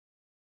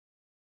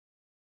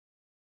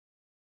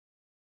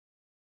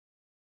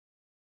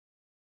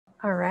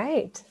All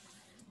right.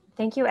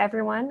 Thank you,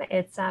 everyone.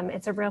 It's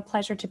a real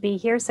pleasure to be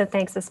here. So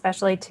thanks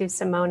especially to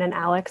Simone and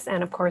Alex,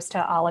 and of course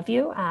to all of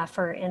you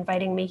for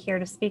inviting me here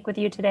to speak with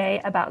you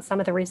today about some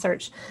of the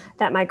research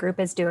that my group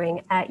is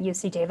doing at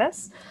UC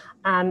Davis.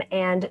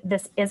 And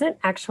this isn't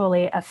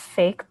actually a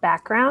fake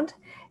background.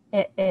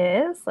 It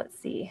is, let's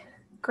see.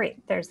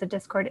 Great, there's the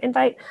Discord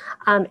invite.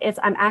 I'm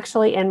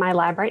actually in my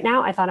lab right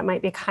now. I thought it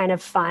might be kind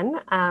of fun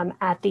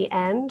at the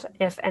end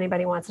if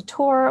anybody wants a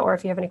tour or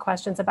if you have any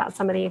questions about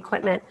some of the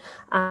equipment.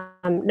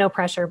 No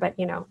pressure, but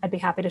I'd be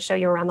happy to show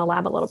you around the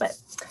lab a little bit.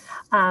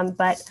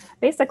 But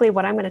basically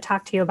what I'm going to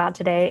talk to you about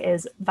today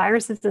is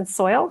viruses in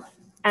soil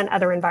and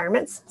other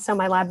environments. So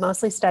my lab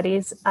mostly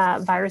studies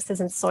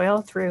viruses in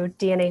soil through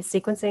DNA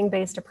sequencing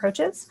based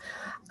approaches.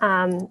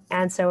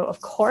 And so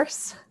of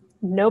course,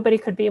 nobody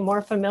could be more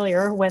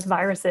familiar with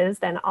viruses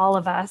than all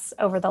of us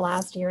over the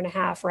last year and a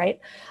half, right?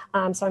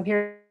 So I'm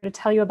here to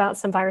tell you about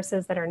some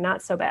viruses that are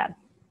not so bad.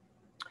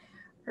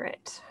 All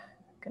right,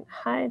 I'm gonna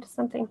hide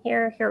something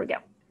here. Here we go.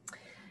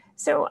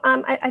 So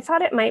I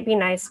thought it might be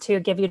nice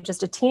to give you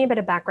just a teeny bit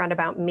of background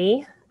about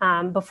me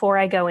before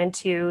I go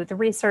into the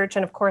research.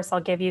 And of course,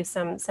 I'll give you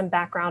some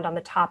background on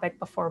the topic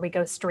before we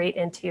go straight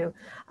into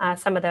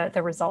some of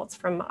the results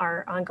from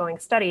our ongoing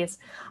studies.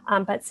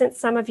 But since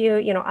some of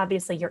you,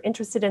 obviously you're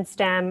interested in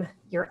STEM,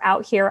 you're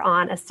out here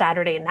on a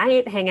Saturday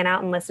night hanging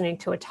out and listening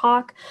to a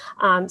talk.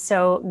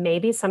 So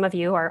maybe some of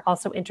you are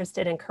also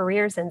interested in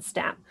careers in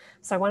STEM.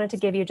 So I wanted to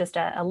give you just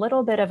a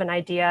little bit of an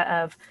idea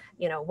of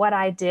what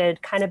I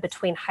did kind of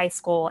between high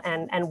school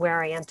and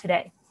where I am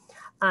today.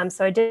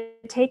 So I did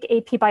take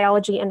AP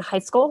biology in high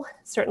school.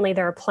 Certainly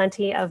there are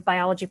plenty of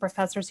biology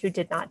professors who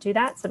did not do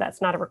that, so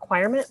that's not a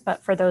requirement.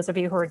 But for those of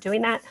you who are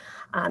doing that,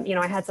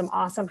 I had some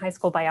awesome high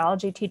school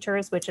biology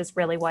teachers, which is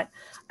really what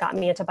got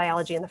me into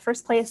biology in the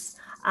first place.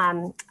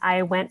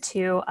 I went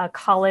to a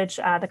college,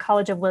 the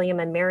College of William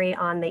and Mary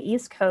on the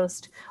East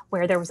Coast,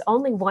 where there was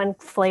only one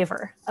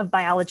flavor of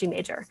biology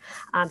major.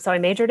 So I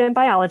majored in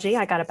biology.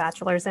 I got a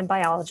bachelor's in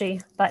biology,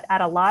 but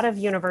at a lot of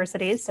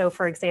universities, so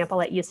for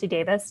example, at UC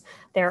Davis,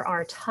 there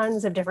are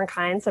tons of different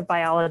kinds of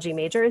biology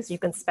majors. You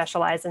can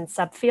specialize in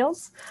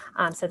subfields.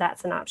 So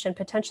that's an option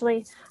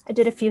potentially. I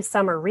did a few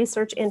summer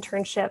research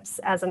internships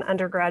as an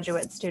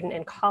undergraduate student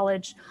in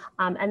college.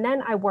 And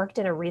then I worked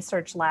in a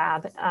research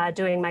lab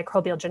doing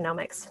microbial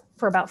genomics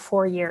for about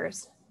 4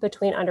 years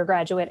between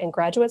undergraduate and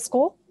graduate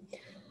school.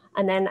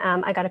 And then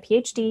I got a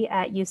PhD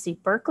at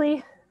UC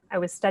Berkeley. I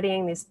was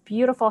studying this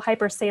beautiful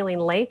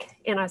hypersaline lake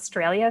in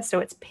Australia. So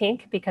it's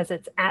pink because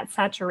it's at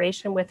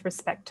saturation with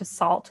respect to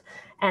salt,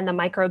 and the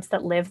microbes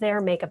that live there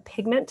make a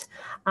pigment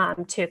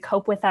to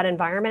cope with that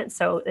environment.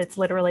 So it's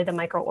literally the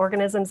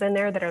microorganisms in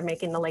there that are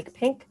making the lake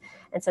pink.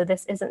 And so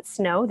this isn't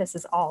snow, this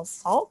is all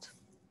salt.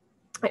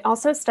 I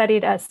also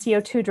studied a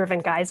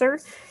CO2-driven geyser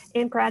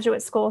in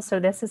graduate school. So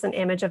this is an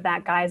image of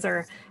that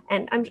geyser.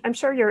 And I'm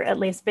sure you're at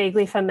least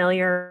vaguely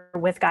familiar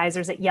with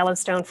geysers at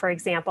Yellowstone, for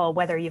example,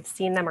 whether you've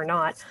seen them or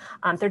not.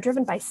 They're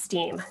driven by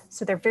steam.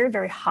 So they're very,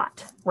 very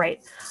hot,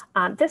 right?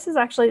 This is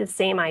actually the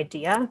same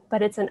idea,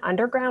 but it's an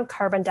underground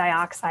carbon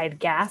dioxide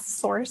gas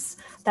source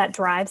that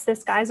drives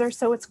this geyser.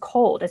 So it's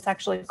cold. It's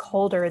actually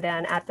colder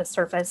than at the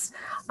surface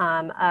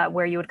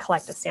where you would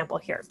collect a sample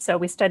here. So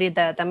we studied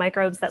the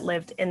microbes that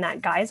lived in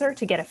that geyser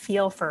to get a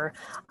feel for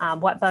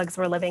what bugs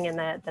were living in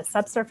the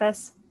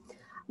subsurface.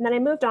 And then I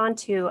moved on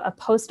to a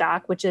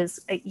postdoc, which is,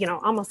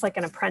 almost like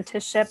an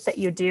apprenticeship that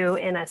you do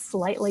in a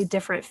slightly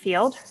different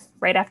field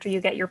right after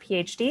you get your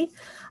PhD.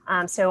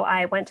 So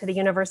I went to the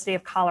University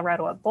of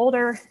Colorado at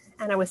Boulder,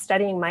 and I was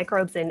studying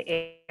microbes in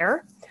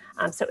air.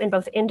 So in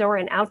both indoor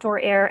and outdoor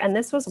air. And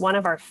this was one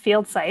of our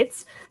field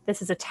sites.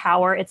 This is a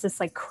tower. It's this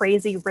like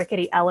crazy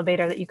rickety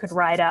elevator that you could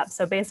ride up.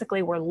 So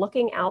basically we're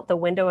looking out the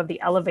window of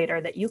the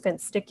elevator that you can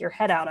stick your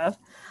head out of.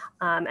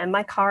 And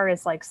my car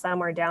is like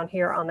somewhere down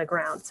here on the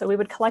ground. So we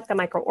would collect the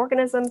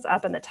microorganisms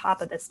up in the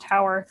top of this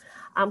tower.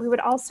 We would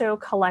also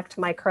collect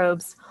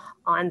microbes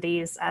on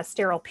these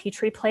sterile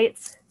Petri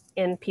plates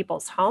in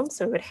people's homes.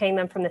 So we would hang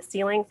them from the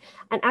ceiling.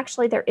 And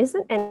actually there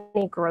isn't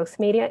any growth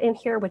media in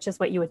here, which is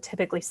what you would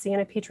typically see in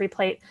a Petri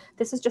plate.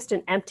 This is just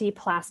an empty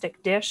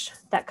plastic dish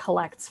that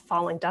collects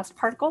falling dust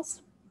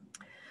particles.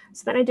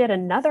 So then I did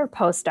another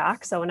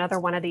postdoc, so another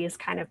one of these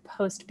kind of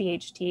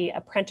post-PhD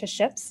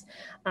apprenticeships.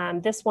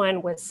 This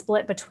one was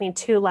split between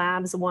two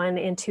labs, one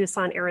in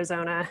Tucson,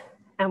 Arizona,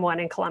 and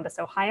one in Columbus,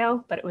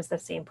 Ohio, but it was the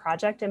same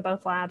project in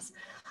both labs.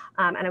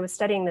 And I was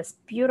studying this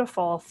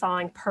beautiful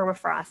thawing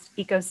permafrost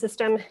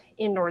ecosystem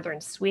in northern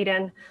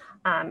Sweden.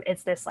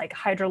 It's this like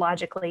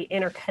hydrologically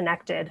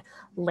interconnected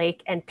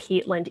lake and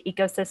peatland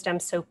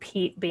ecosystem. So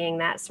peat being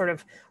that sort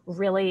of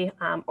really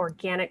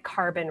organic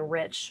carbon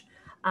rich,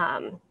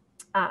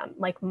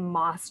 like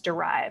moss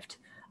derived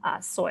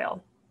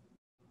soil.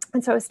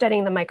 And so I was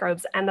studying the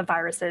microbes and the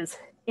viruses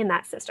in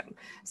that system.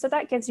 So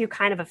that gives you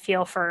kind of a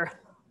feel for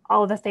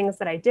all of the things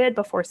that I did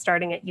before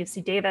starting at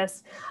UC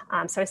Davis.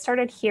 So I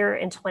started here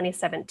in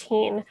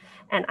 2017,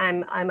 and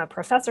I'm a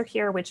professor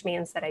here, which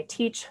means that I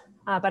teach,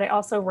 but I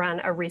also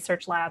run a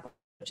research lab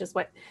which is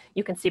what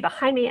you can see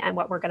behind me and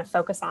what we're going to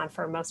focus on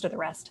for most of the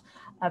rest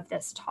of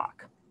this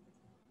talk.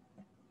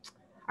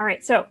 All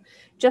right, so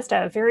just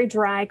a very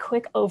dry,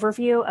 quick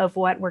overview of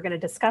what we're going to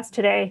discuss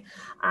today.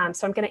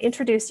 So I'm going to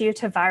introduce you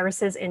to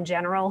viruses in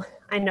general.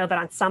 I know that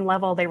on some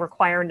level they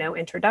require no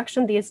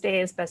introduction these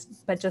days,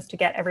 but just to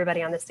get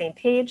everybody on the same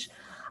page.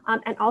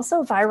 And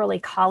also viral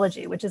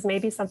ecology, which is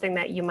maybe something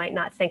that you might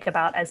not think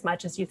about as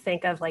much as you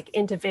think of like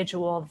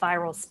individual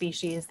viral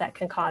species that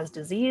can cause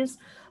disease.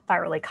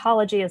 Viral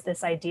ecology is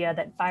this idea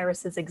that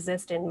viruses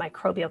exist in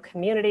microbial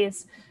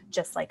communities,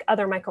 just like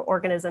other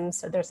microorganisms.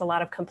 So there's a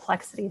lot of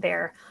complexity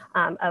there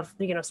of,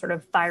 sort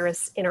of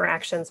virus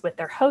interactions with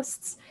their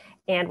hosts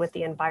and with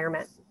the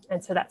environment.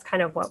 And so that's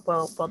kind of what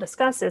we'll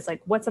discuss is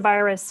like, what's a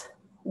virus?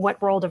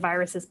 What role do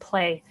viruses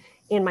play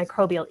in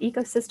microbial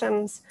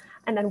ecosystems?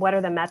 And then what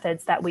are the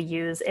methods that we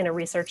use in a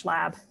research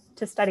lab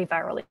to study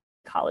viral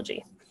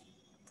ecology?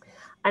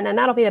 And then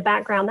that'll be the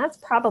background. That's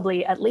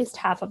probably at least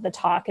half of the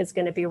talk is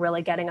going to be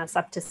really getting us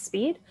up to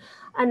speed.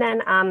 And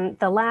then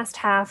the last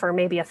half, or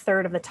maybe a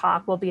third of the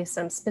talk, will be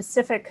some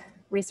specific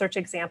research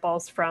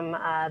examples from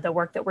the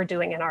work that we're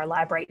doing in our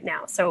lab right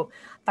now. So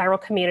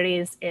viral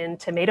communities in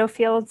tomato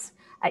fields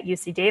at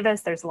UC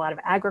Davis. There's a lot of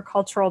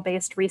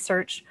agricultural-based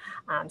research.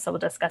 So we'll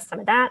discuss some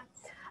of that.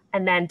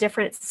 And then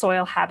different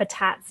soil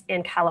habitats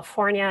in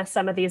California.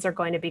 Some of these are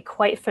going to be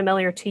quite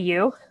familiar to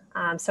you.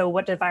 So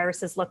what do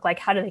viruses look like?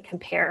 How do they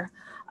compare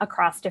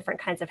across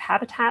different kinds of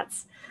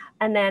habitats?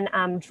 And then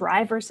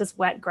dry versus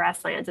wet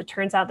grasslands. It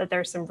turns out that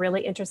there's some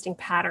really interesting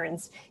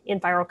patterns in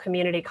viral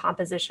community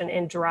composition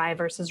in dry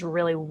versus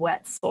really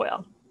wet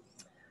soil.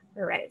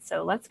 All right,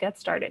 so let's get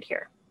started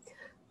here.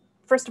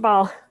 First of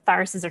all,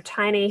 viruses are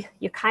tiny.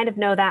 You kind of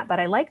know that, but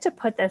I like to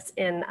put this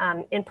in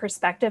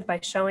perspective by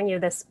showing you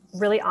this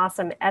really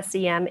awesome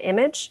SEM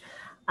image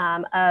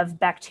of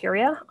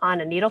bacteria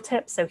on a needle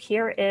tip. So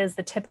here is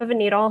the tip of a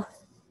needle.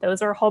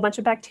 Those are a whole bunch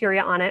of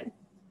bacteria on it.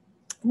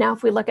 Now,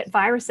 if we look at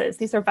viruses,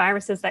 these are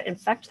viruses that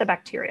infect the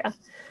bacteria.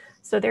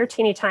 So they're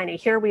teeny tiny.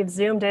 Here we've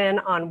zoomed in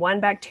on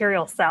one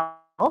bacterial cell,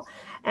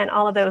 and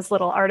all of those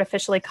little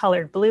artificially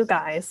colored blue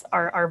guys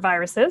are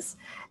viruses.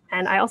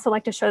 And I also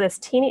like to show this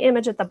teeny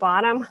image at the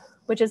bottom,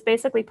 which is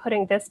basically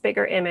putting this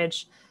bigger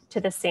image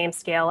to the same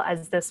scale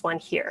as this one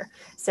here.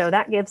 So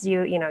that gives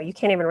you, you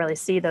can't even really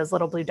see those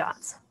little blue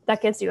dots.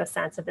 That gives you a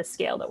sense of the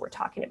scale that we're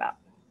talking about.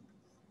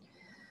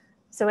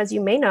 So as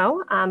you may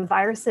know,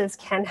 viruses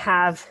can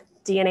have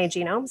DNA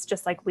genomes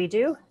just like we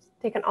do.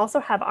 They can also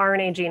have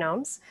RNA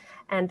genomes,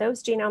 and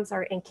those genomes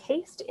are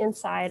encased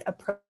inside a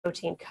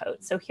protein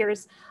coat. So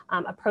here's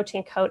a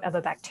protein coat of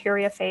a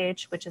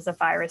bacteriophage, which is a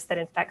virus that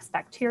infects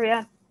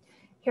bacteria.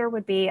 Here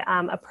would be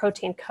a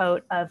protein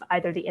coat of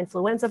either the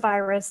influenza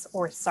virus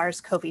or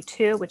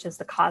SARS-CoV-2, which is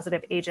the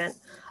causative agent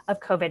of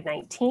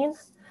COVID-19.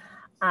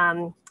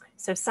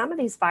 So some of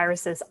these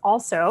viruses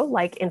also,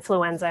 like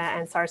influenza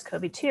and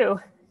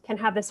SARS-CoV-2, can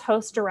have this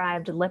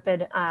host-derived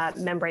lipid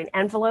membrane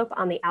envelope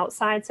on the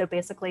outside. So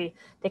basically,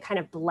 they kind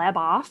of bleb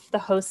off the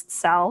host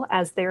cell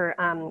as they're,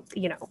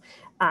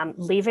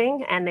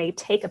 leaving, and they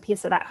take a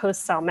piece of that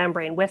host cell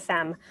membrane with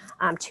them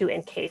to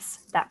encase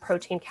that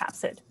protein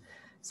capsid.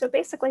 So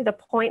basically, the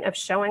point of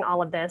showing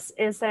all of this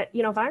is that,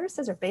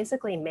 viruses are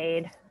basically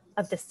made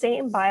of the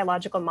same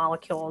biological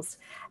molecules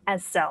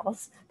as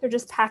cells. They're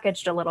just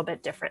packaged a little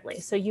bit differently.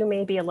 So you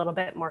may be a little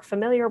bit more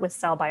familiar with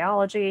cell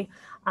biology,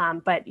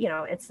 but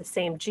it's the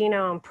same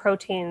genome,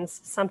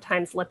 proteins,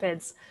 sometimes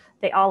lipids.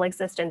 They all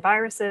exist in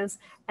viruses.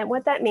 And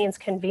what that means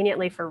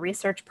conveniently for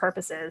research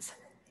purposes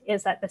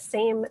is that the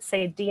same,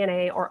 say,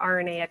 DNA or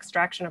RNA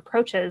extraction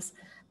approaches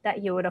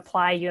that you would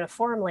apply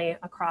uniformly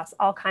across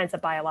all kinds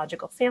of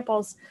biological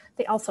samples,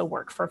 they also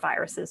work for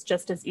viruses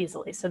just as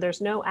easily. So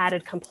there's no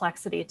added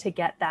complexity to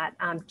get that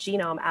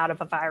genome out of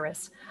a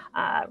virus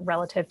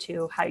relative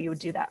to how you would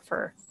do that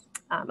for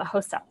a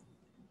host cell.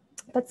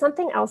 But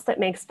something else that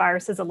makes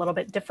viruses a little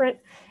bit different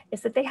is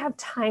that they have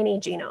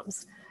tiny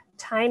genomes,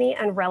 tiny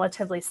and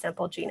relatively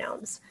simple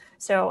genomes.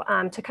 So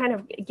to kind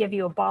of give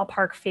you a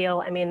ballpark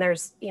feel, I mean,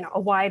 there's a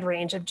wide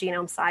range of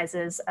genome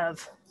sizes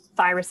of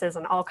viruses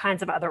and all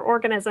kinds of other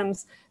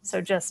organisms. So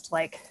just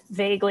like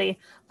vaguely,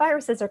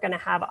 viruses are going to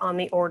have on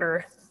the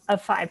order of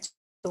 5 to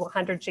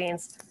 100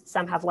 genes.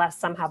 Some have less,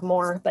 some have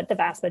more, but the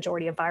vast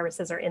majority of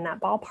viruses are in that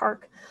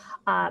ballpark.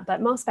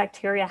 But most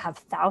bacteria have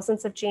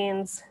thousands of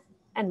genes,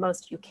 and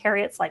most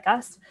eukaryotes like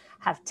us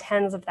have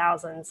tens of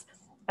thousands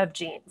of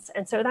genes.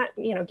 And so that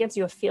gives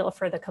you a feel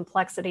for the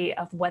complexity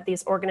of what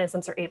these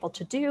organisms are able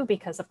to do,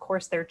 because of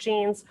course their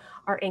genes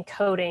are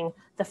encoding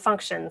the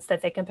functions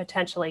that they can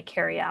potentially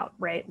carry out,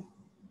 right?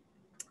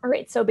 All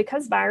right, so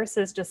because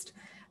viruses just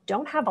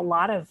don't have a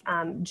lot of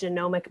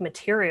genomic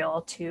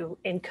material to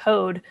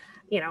encode,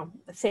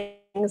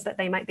 things that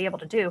they might be able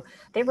to do,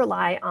 they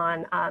rely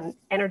on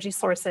energy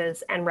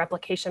sources and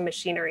replication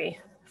machinery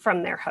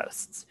from their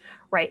hosts,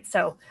 right?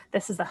 So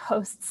this is the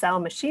host cell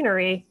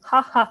machinery,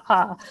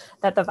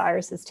 that the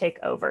viruses take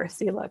over.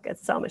 See, look,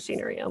 it's cell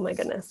machinery. Oh my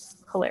goodness,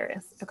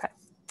 hilarious. Okay,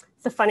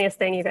 it's the funniest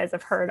thing you guys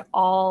have heard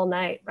all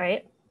night,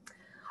 right?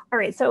 All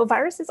right, so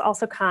viruses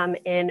also come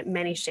in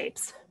many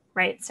shapes,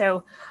 right?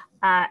 So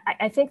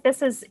I think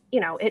this is,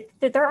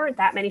 there aren't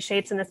that many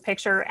shapes in this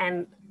picture,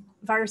 and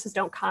viruses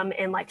don't come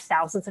in like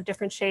thousands of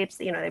different shapes.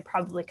 They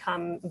probably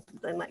come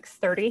in like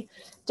 30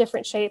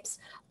 different shapes.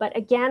 But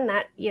again,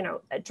 that,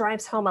 it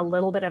drives home a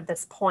little bit of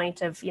this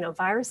point of,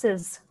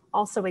 viruses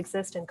also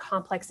exist in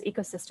complex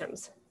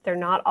ecosystems. They're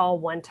not all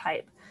one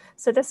type.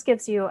 So this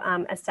gives you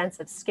a sense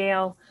of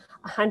scale.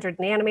 100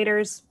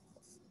 nanometers,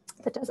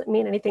 that doesn't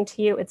mean anything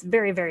to you. It's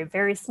very, very,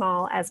 very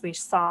small, as we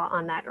saw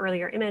on that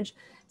earlier image.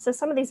 So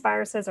some of these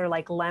viruses are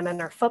like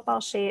lemon or football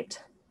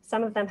shaped.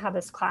 Some of them have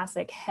this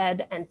classic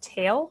head and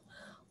tail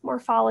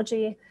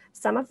morphology.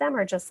 Some of them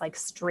are just like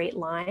straight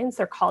lines.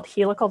 They're called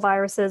helical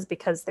viruses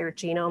because their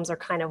genomes are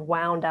kind of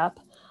wound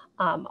up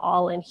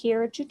all in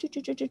here,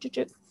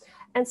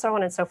 and so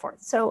on and so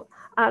forth. So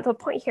the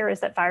point here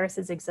is that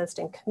viruses exist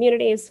in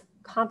communities,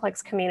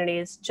 complex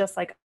communities, just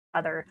like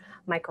other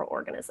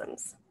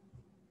microorganisms.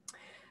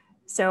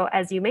 So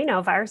as you may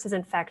know, viruses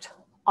infect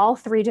all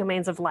 3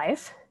 domains of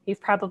life.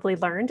 You've probably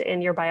learned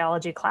in your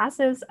biology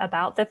classes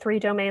about the 3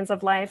 domains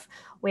of life.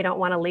 We don't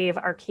want to leave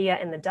archaea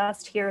in the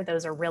dust here.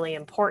 Those are really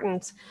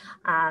important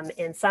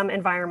in some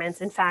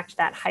environments. In fact,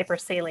 that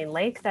hypersaline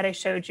lake that I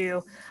showed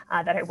you,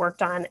 that I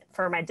worked on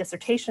for my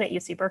dissertation at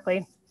UC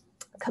Berkeley,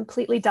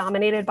 completely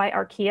dominated by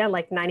archaea.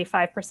 Like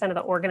 95% of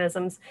the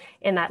organisms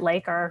in that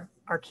lake are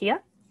archaea.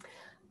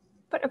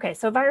 But okay,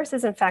 so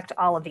viruses infect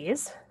all of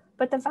these.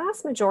 But the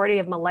vast majority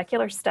of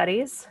molecular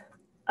studies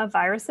of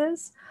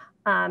viruses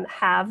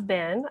have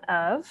been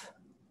of,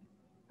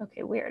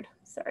 okay, weird,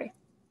 sorry.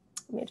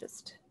 Let me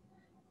just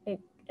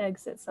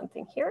exit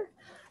something here.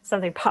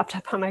 Something popped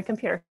up on my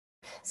computer.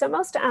 So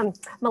most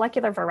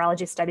molecular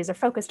virology studies are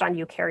focused on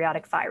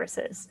eukaryotic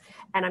viruses.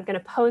 And I'm going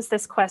to pose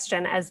this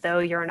question as though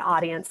you're an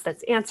audience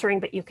that's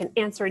answering, but you can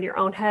answer in your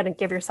own head and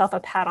give yourself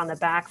a pat on the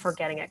back for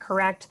getting it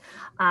correct.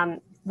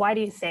 Why do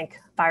you think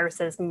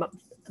viruses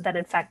that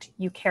infect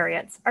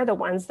eukaryotes are the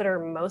ones that are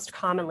most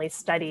commonly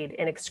studied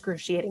in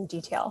excruciating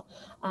detail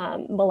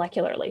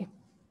molecularly?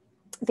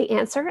 The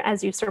answer,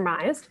 as you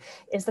surmised,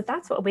 is that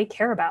that's what we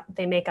care about.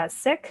 They make us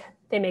sick.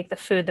 They make the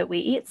food that we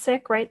eat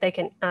sick, right? They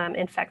can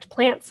infect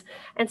plants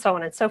and so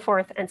on and so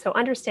forth. And so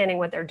understanding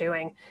what they're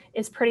doing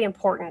is pretty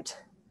important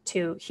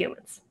to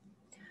humans.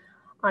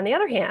 On the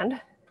other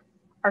hand,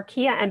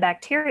 archaea and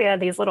bacteria,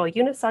 these little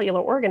unicellular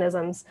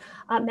organisms,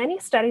 many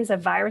studies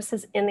of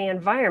viruses in the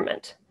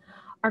environment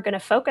are going to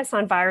focus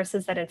on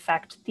viruses that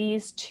infect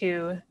these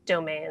 2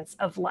 domains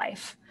of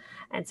life.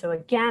 And so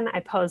again, I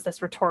pose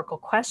this rhetorical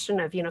question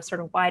of,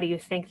 sort of why do you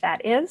think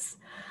that is?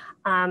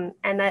 And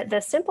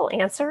the simple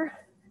answer,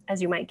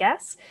 as you might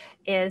guess,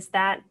 is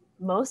that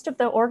most of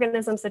the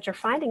organisms that you're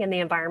finding in the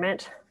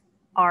environment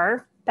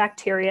are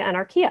bacteria and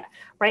archaea,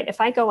 right? If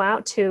I go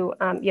out to,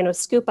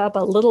 scoop up a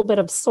little bit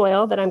of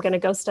soil that I'm going to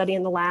go study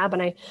in the lab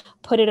and I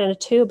put it in a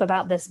tube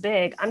about this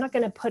big, I'm not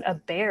going to put a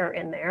bear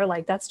in there.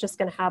 Like that's just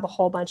going to have a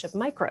whole bunch of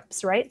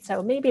microbes, right?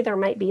 So maybe there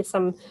might be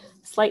some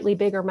slightly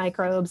bigger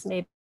microbes,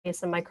 maybe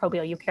some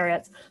microbial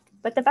eukaryotes,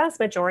 but the vast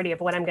majority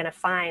of what I'm going to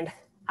find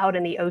out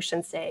in the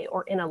ocean, say,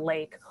 or in a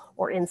lake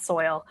or in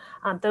soil,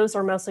 those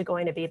are mostly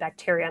going to be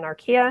bacteria and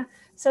archaea.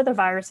 So the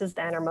viruses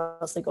then are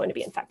mostly going to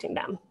be infecting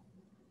them.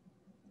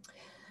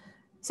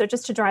 So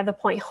just to drive the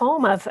point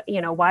home of,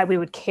 why we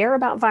would care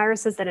about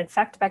viruses that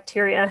infect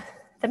bacteria,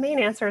 the main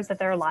answer is that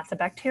there are lots of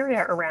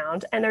bacteria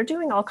around and they're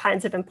doing all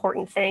kinds of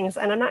important things.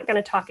 And I'm not going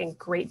to talk in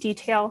great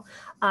detail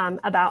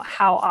about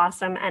how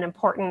awesome and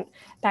important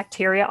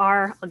bacteria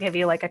are. I'll give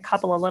you like a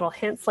couple of little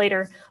hints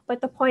later, but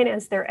the point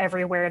is they're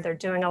everywhere. They're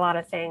doing a lot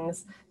of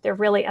things. They're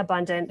really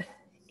abundant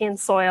in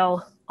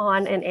soil,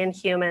 on and in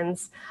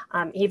humans,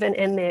 even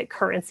in the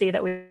currency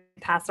that we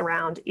pass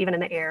around, even in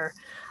the air,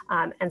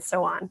 and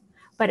so on.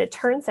 But it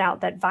turns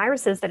out that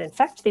viruses that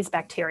infect these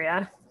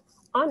bacteria,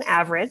 on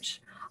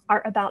average,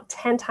 are about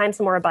 10 times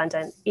more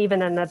abundant, even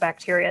than the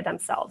bacteria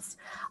themselves.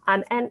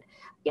 And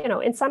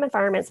in some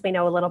environments, we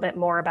know a little bit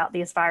more about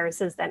these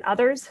viruses than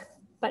others,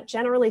 but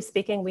generally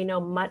speaking, we know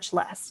much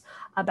less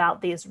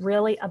about these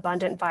really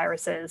abundant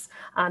viruses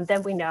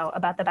than we know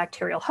about the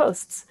bacterial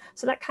hosts.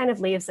 So that kind of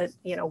leaves it,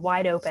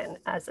 wide open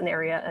as an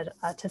area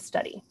to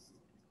study.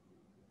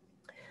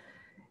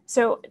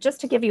 So just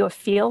to give you a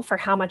feel for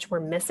how much we're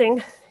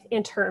missing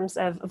in terms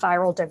of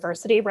viral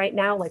diversity right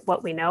now, like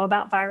what we know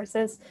about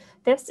viruses,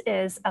 this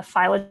is a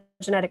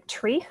phylogenetic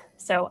tree.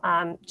 So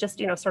just,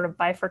 sort of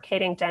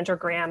bifurcating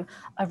dendrogram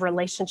of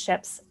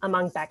relationships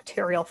among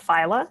bacterial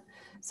phyla.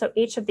 So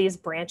each of these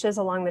branches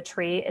along the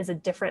tree is a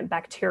different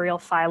bacterial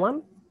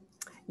phylum.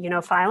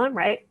 Phylum,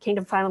 right?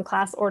 Kingdom, phylum,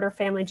 class, order,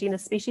 family,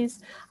 genus,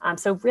 species.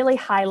 So really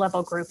high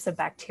level groups of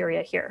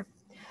bacteria here.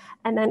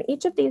 And then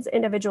each of these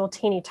individual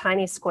teeny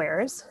tiny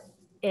squares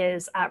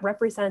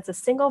represents a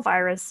single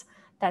virus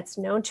that's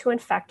known to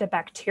infect a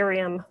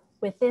bacterium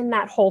within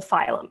that whole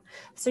phylum.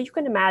 So you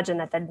can imagine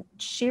that the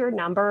sheer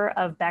number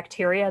of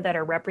bacteria that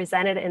are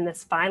represented in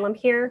this phylum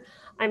here,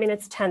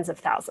 it's tens of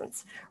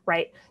thousands,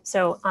 right?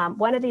 So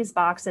one of these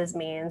boxes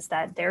means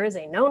that there is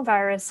a known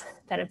virus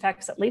that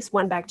infects at least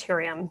one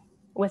bacterium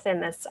within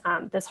this,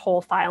 this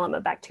whole phylum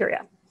of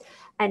bacteria.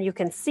 And you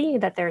can see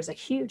that there's a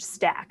huge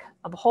stack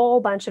of a whole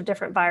bunch of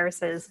different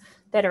viruses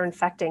that are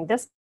infecting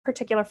this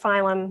particular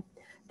phylum,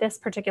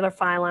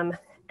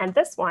 and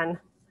this one,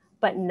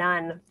 but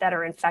none that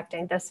are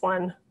infecting this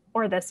one,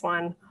 or this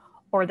one,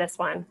 or this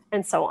one,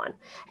 and so on.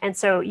 And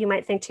so you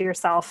might think to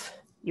yourself,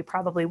 you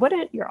probably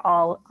wouldn't, you're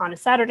all on a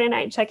Saturday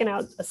night checking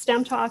out a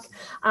STEM talk,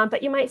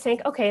 but you might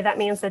think, okay, that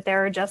means that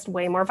there are just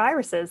way more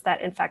viruses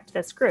that infect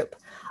this group.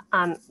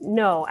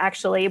 No,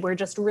 actually, we're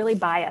just really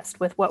biased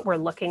with what we're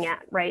looking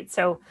at, right?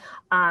 So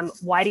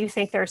why do you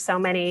think there are so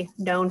many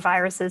known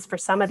viruses for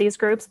some of these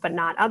groups, but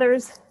not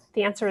others?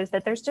 The answer is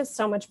that there's just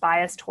so much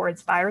bias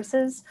towards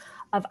viruses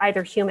of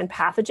either human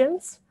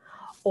pathogens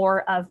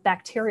or of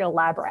bacterial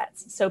lab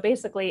rats. So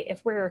basically,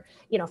 if we're,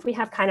 if we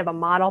have kind of a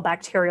model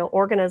bacterial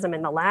organism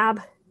in the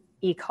lab,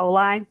 E.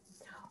 coli,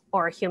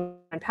 or a human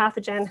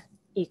pathogen,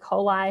 E.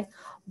 coli,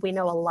 we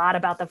know a lot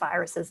about the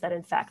viruses that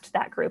infect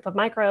that group of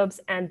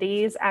microbes. And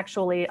these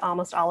actually,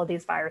 almost all of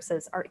these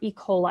viruses are E.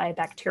 coli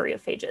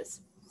bacteriophages.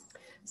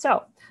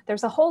 So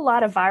there's a whole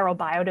lot of viral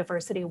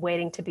biodiversity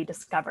waiting to be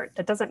discovered.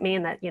 That doesn't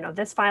mean that,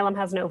 this phylum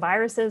has no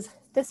viruses.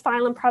 This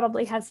phylum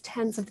probably has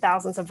tens of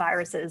thousands of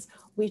viruses.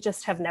 We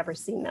just have never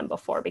seen them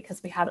before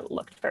because we haven't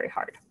looked very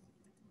hard.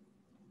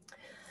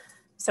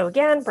 So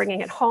again, bringing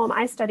it home,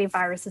 I study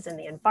viruses in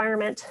the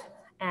environment.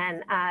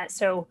 And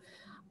so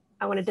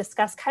I want to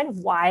discuss kind of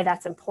why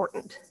that's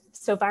important.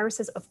 So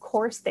viruses, of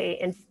course, they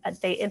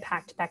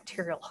impact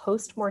bacterial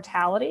host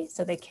mortality.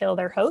 So they kill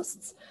their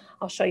hosts.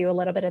 I'll show you a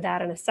little bit of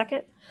that in a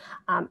second.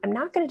 I'm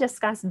not going to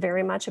discuss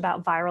very much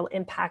about viral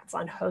impacts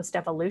on host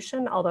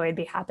evolution, although I'd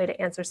be happy to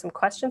answer some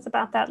questions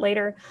about that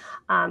later.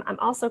 I'm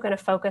also going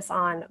to focus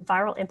on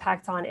viral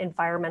impacts on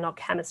environmental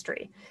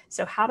chemistry.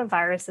 So how do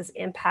viruses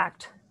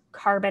impact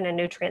carbon and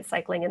nutrient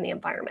cycling in the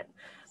environment?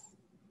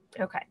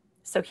 Okay,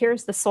 so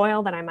here's the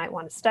soil that I might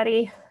want to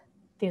study.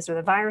 These are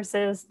the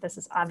viruses. This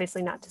is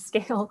obviously not to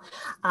scale,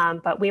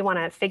 but we want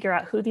to figure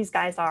out who these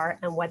guys are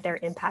and what their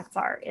impacts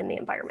are in the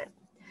environment.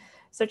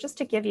 So just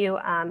to give you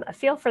a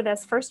feel for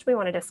this, first we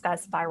want to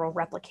discuss viral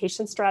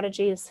replication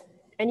strategies.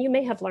 And you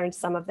may have learned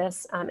some of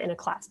this in a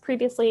class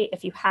previously.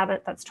 If you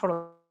haven't, that's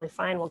totally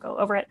fine. We'll go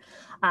over it.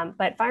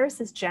 But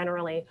viruses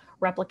generally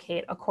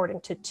replicate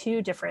according to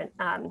two different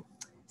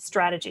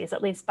strategies,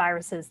 at least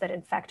viruses that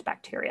infect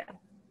bacteria.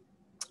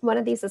 One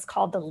of these is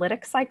called the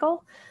lytic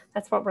cycle.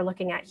 That's what we're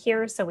looking at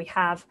here. So we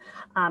have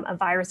a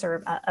virus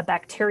or a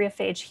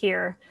bacteriophage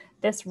here.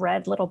 This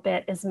red little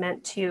bit is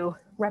meant to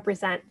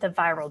represent the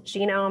viral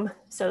genome.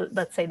 So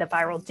let's say the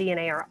viral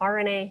DNA or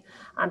RNA.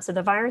 So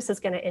the virus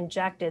is going to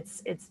inject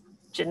its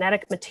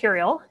genetic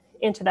material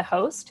into the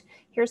host.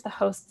 Here's the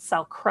host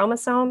cell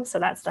chromosome. So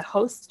that's the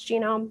host's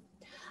genome.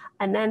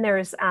 And then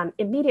there's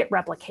immediate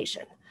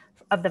replication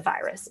of the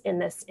virus in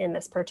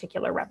this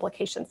particular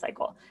replication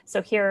cycle.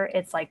 So here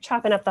it's like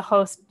chopping up the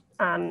host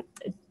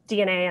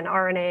DNA and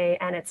RNA,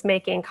 and it's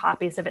making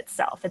copies of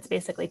itself. It's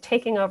basically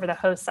taking over the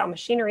host cell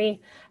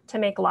machinery to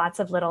make lots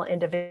of little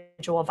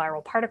individual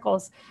viral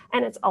particles,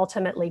 and it's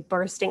ultimately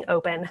bursting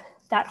open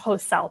that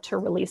host cell to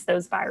release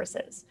those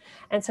viruses.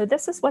 And so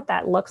this is what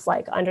that looks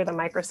like under the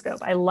microscope.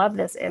 I love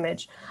this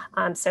image.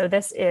 So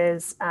this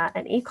is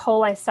an E.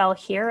 coli cell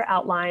here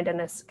outlined in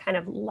this kind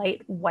of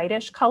light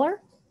whitish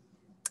color.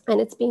 And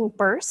it's being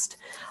burst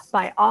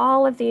by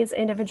all of these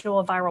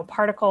individual viral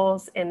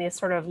particles in these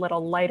sort of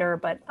little lighter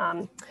but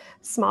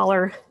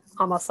smaller,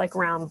 almost like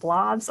round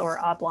blobs or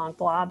oblong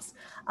blobs.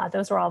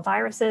 Those are all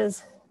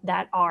viruses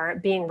that are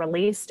being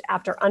released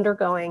after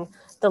undergoing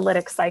the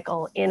lytic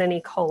cycle in an E.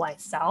 coli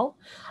cell.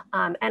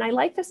 And I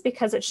like this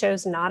because it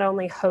shows not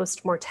only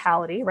host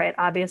mortality, right?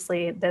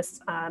 Obviously, this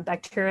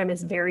bacterium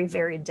is very,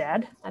 very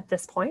dead at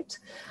this point,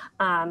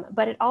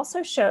 but it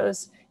also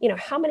shows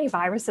how many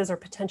viruses are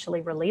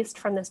potentially released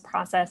from this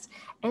process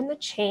and the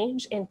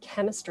change in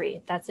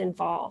chemistry that's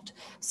involved.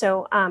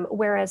 So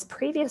whereas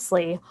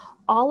previously,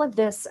 all of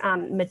this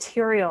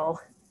material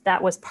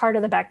that was part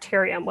of the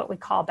bacterium, what we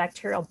call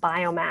bacterial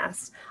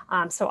biomass.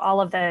 So all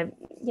of the,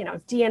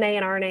 DNA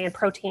and RNA and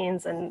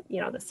proteins and,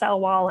 the cell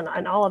wall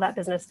and all of that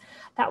business,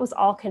 that was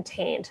all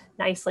contained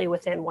nicely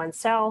within one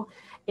cell.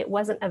 It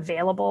wasn't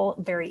available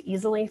very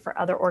easily for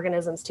other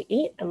organisms to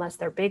eat unless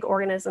they're big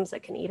organisms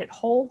that can eat it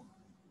whole.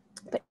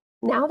 But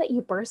now that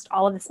you burst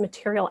all of this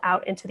material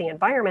out into the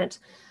environment,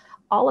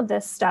 all of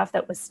this stuff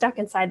that was stuck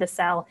inside the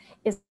cell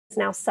is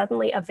now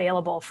suddenly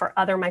available for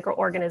other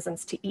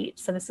microorganisms to eat.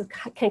 So this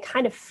can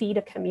kind of feed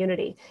a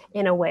community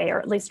in a way, or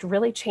at least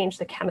really change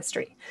the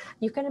chemistry.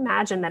 You can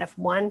imagine that if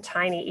one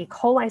tiny E.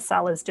 coli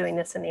cell is doing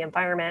this in the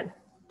environment,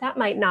 that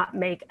might not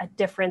make a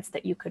difference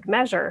that you could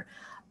measure.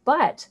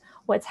 But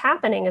what's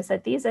happening is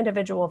that these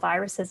individual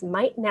viruses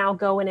might now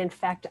go and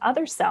infect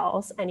other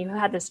cells, and you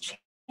have this chain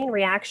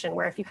reaction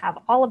where if you have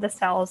all of the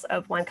cells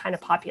of one kind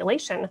of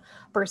population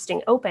bursting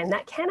open,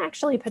 that can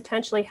actually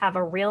potentially have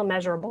a real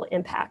measurable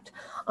impact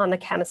on the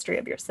chemistry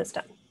of your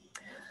system.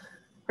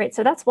 Right,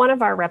 so that's one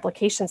of our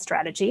replication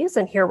strategies.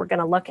 And here we're going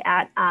to look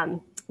at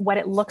what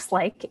it looks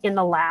like in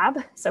the lab.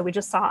 So we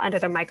just saw under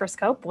the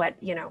microscope what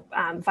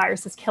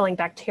viruses killing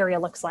bacteria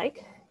looks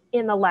like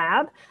in the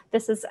lab.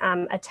 This is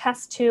a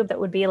test tube that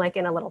would be like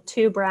in a little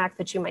tube rack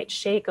that you might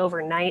shake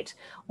overnight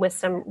with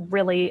some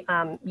really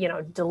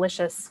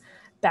delicious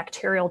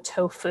bacterial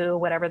tofu,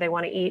 whatever they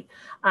want to eat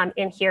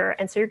in here.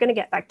 And so you're going to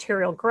get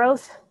bacterial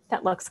growth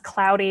that looks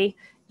cloudy.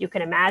 You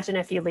can imagine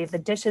if you leave the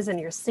dishes in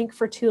your sink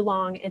for too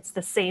long, it's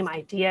the same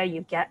idea.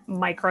 You get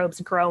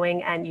microbes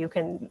growing and you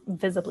can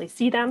visibly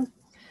see them.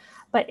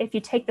 But if you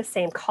take the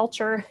same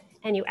culture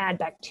and you add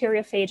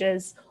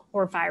bacteriophages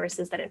or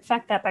viruses that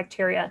infect that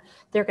bacteria,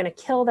 they're going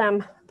to kill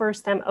them,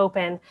 burst them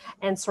open,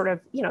 and sort of,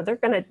 they're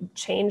going to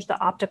change the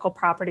optical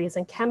properties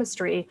and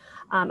chemistry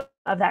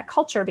of that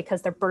culture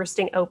because they're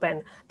bursting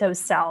open those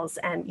cells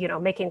and,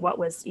 making what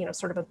was,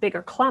 sort of a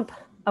bigger clump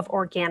of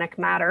organic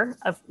matter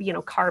of,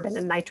 carbon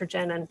and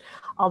nitrogen and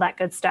all that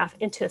good stuff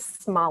into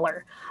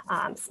smaller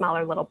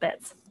little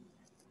bits.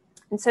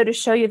 And so to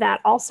show you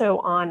that also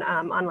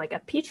on like a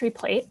Petri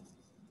plate,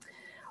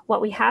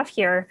 what we have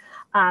here,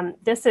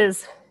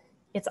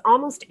 it's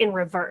almost in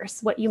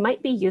reverse. What you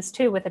might be used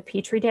to with a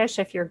Petri dish,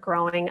 if you're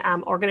growing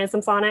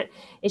organisms on it,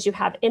 is you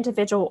have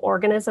individual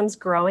organisms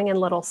growing in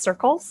little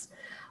circles.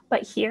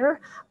 But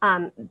here,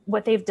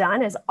 what they've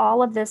done is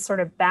all of this sort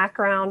of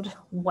background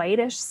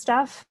whitish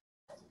stuff,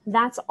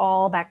 that's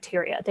all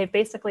bacteria. They've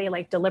basically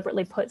like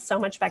deliberately put so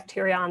much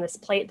bacteria on this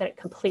plate that it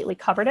completely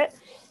covered it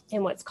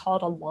in what's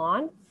called a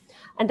lawn.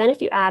 And then if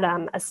you add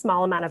a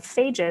small amount of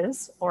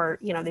phages or,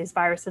 these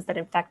viruses that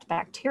infect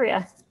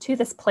bacteria to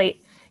this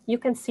plate, you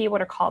can see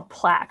what are called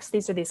plaques.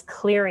 These are these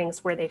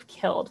clearings where they've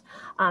killed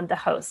the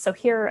host. So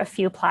here are a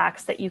few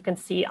plaques that you can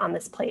see on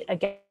this plate.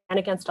 Again,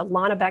 against a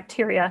lawn of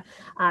bacteria,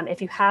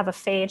 if you have a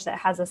phage that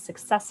has a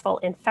successful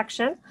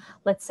infection,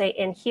 let's say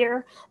in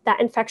here, that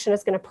infection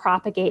is going to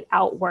propagate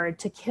outward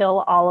to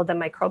kill all of the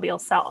microbial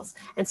cells.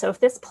 And so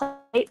if this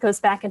plate goes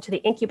back into the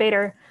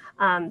incubator,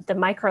 the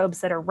microbes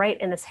that are right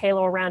in this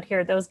halo around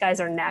here, those guys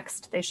are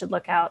next. They should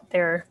look out.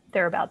 They're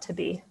about to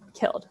be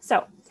killed.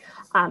 So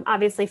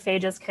obviously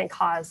phages can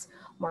cause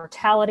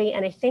mortality.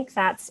 And I think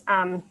that's,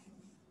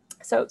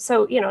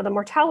 the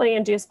mortality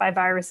induced by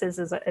viruses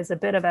is a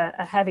bit of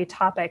a heavy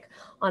topic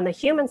on the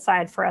human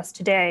side for us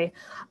today.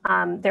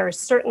 There are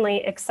certainly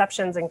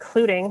exceptions,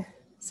 including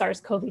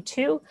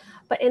SARS-CoV-2,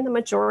 but in the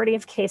majority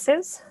of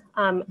cases,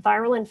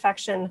 viral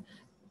infection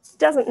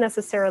doesn't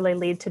necessarily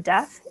lead to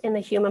death in the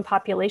human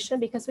population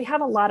because we have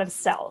a lot of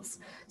cells.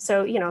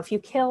 So, if you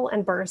kill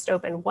and burst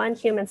open one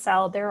human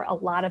cell, there are a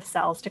lot of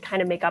cells to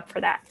kind of make up for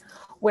that.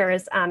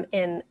 Whereas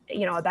in,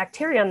 a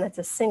bacterium that's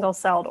a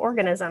single-celled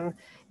organism,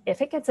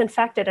 if it gets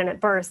infected and it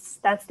bursts,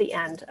 that's the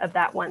end of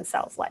that one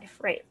cell's life,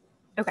 right?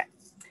 Okay.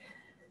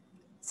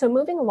 So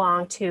moving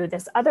along to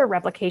this other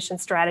replication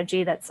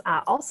strategy that's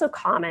also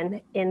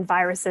common in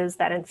viruses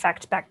that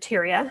infect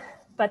bacteria,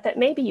 but that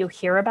maybe you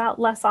hear about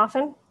less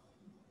often.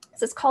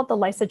 This is called the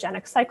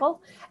lysogenic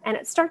cycle, and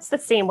it starts the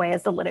same way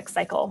as the lytic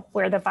cycle,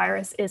 where the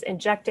virus is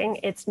injecting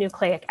its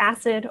nucleic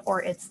acid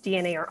or its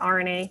DNA or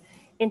RNA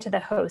into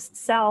the host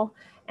cell.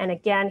 And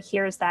again,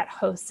 here's that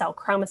host cell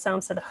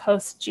chromosome, so the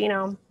host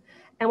genome.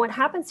 And what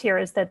happens here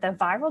is that the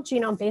viral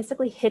genome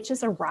basically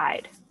hitches a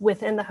ride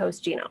within the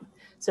host genome.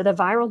 So the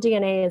viral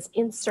DNA is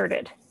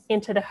inserted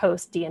into the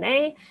host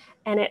DNA,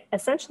 and it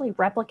essentially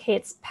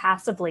replicates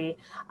passively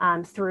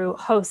through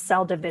host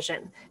cell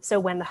division. So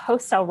when the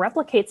host cell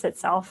replicates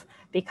itself,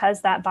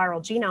 because that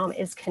viral genome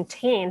is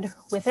contained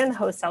within the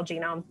host cell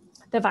genome,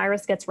 the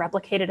virus gets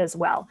replicated as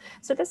well.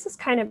 So this is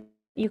kind of,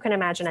 you can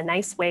imagine, a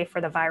nice way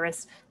for the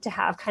virus to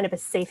have kind of a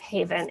safe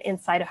haven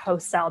inside a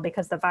host cell,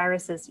 because the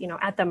virus is,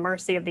 at the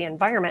mercy of the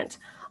environment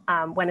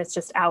when it's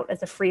just out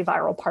as a free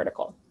viral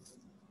particle.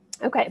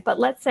 Okay, but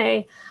let's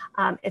say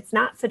it's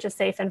not such a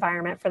safe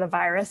environment for the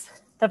virus.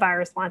 The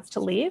virus wants to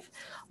leave.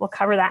 We'll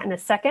cover that in a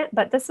second,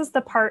 but this is the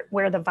part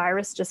where the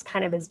virus just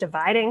kind of is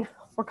dividing.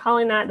 We're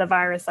calling that the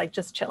virus like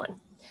just chilling.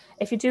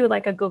 If you do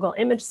like a Google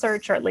image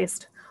search, or at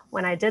least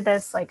when I did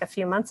this like a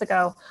few months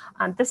ago,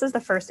 this is the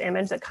first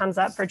image that comes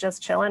up for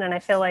just chilling. And I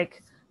feel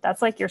like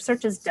that's like your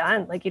search is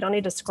done. Like you don't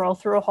need to scroll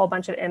through a whole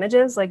bunch of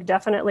images. Like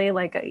definitely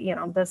like,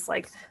 this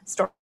like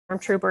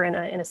stormtrooper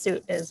in a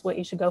suit is what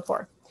you should go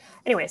for.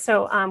 Anyway,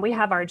 so we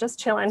have our just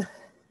chilling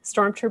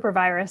stormtrooper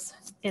virus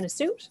in a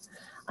suit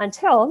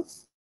until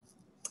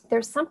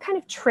there's some kind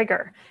of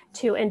trigger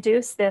to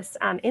induce this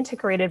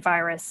integrated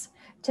virus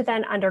to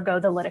then undergo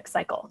the lytic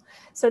cycle.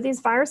 So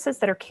these viruses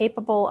that are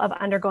capable of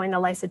undergoing the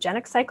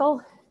lysogenic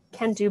cycle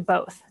can do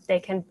both. They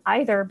can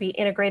either be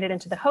integrated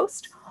into the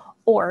host,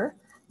 or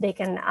they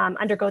can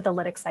undergo the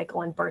lytic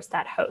cycle and burst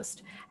that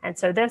host. And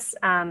so this,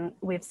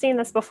 we've seen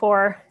this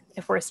before.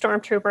 If we're a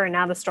stormtrooper, and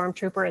now the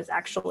stormtrooper is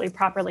actually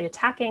properly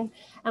attacking,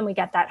 and we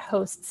get that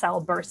host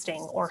cell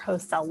bursting or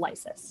host cell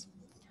lysis.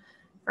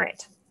 All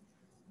right.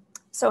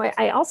 So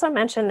I also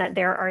mentioned that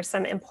there are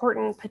some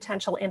important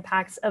potential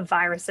impacts of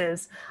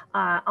viruses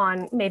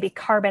on maybe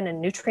carbon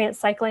and nutrient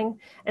cycling.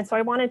 And so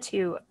I wanted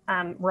to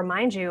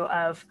remind you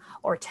of,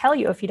 or tell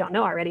you if you don't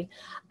know already,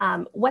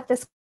 what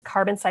this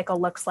carbon cycle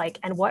looks like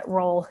and what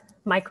role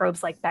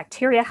microbes like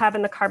bacteria have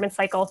in the carbon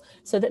cycle,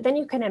 so that then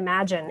you can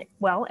imagine,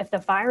 well, if the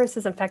virus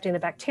is infecting the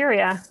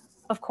bacteria,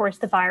 of course,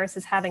 the virus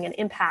is having an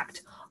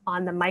impact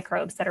on the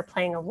microbes that are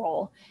playing a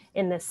role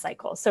in this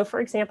cycle. So for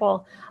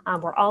example,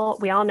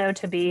 we all know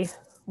to be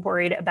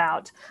worried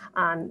about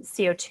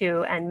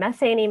CO2 and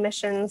methane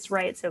emissions,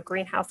 right? So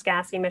greenhouse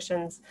gas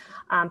emissions.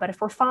 But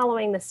if we're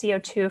following the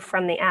CO2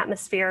 from the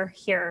atmosphere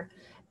here,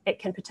 it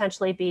can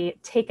potentially be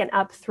taken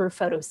up through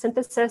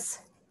photosynthesis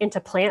into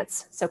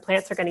plants. So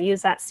plants are going to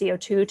use that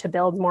CO2 to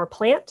build more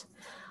plant.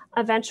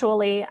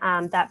 Eventually,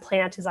 that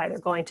plant is either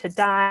going to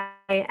die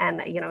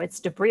and its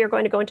debris are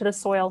going to go into the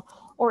soil,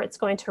 or it's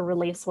going to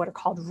release what are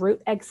called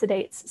root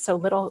exudates, so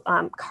little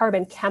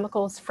carbon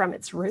chemicals from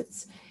its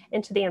roots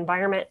into the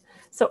environment.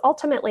 So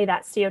ultimately,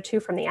 that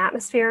CO2 from the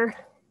atmosphere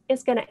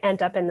is going to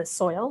end up in the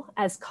soil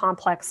as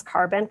complex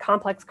carbon.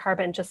 Complex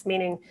carbon just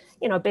meaning,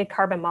 big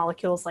carbon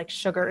molecules like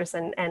sugars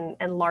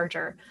and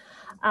larger.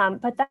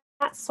 But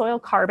that soil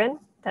carbon,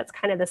 that's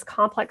kind of this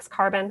complex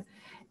carbon,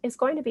 is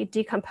going to be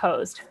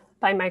decomposed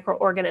by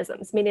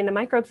microorganisms, meaning the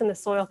microbes in the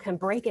soil can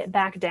break it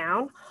back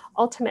down,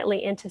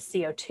 ultimately into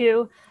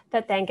CO2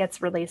 that then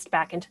gets released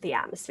back into the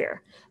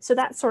atmosphere. So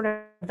that's sort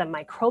of the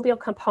microbial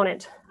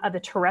component of the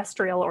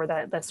terrestrial or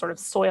the sort of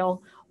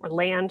soil or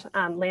land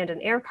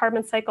and air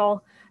carbon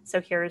cycle.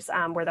 So here's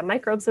where the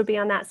microbes would be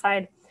on that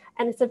side.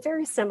 And it's a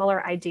very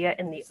similar idea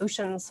in the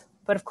oceans.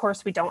 But of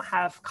course, we don't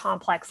have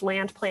complex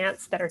land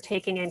plants that are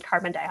taking in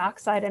carbon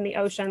dioxide in the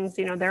oceans.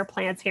 There are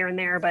plants here and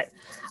there, but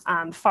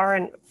far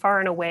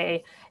and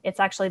away, it's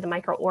actually the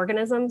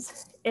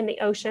microorganisms in the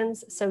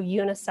oceans. So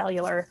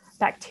unicellular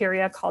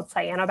bacteria called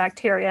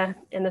cyanobacteria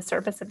in the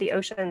surface of the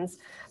oceans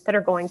that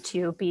are going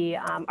to be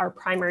our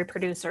primary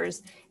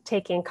producers,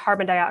 taking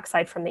carbon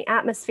dioxide from the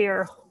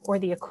atmosphere or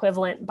the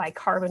equivalent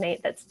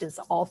bicarbonate that's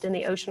dissolved in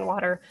the ocean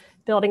water,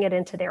 building it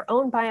into their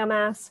own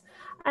biomass.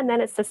 And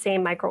then it's the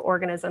same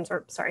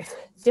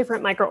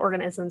different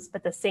microorganisms,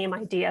 but the same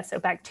idea. So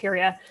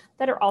bacteria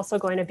that are also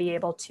going to be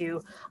able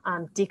to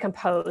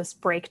decompose,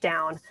 break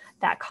down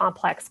that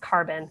complex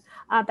carbon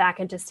back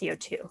into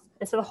CO2.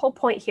 And so the whole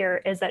point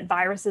here is that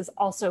viruses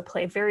also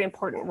play very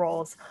important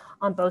roles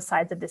on both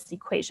sides of this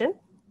equation.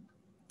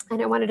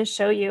 And I wanted to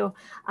show you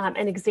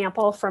an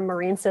example from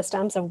marine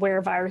systems of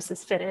where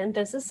viruses fit in.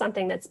 This is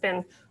something that's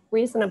been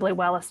reasonably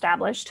well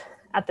established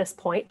at this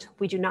point.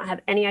 We do not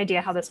have any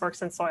idea how this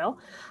works in soil,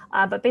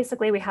 but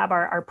basically we have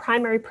our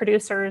primary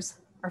producers,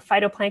 our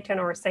phytoplankton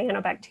or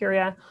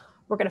cyanobacteria.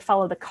 We're going to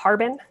follow the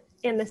carbon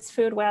in this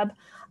food web.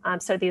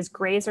 So these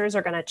grazers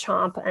are going to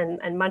chomp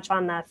and munch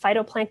on the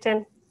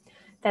phytoplankton.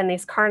 Then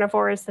these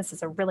carnivores, this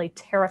is a really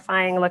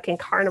terrifying looking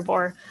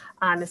carnivore,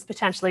 is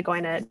potentially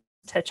going to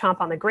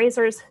chomp on the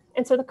grazers.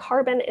 And so the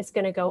carbon is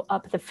going to go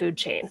up the food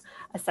chain,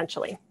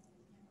 essentially.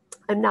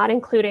 I'm not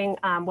including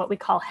what we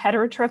call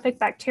heterotrophic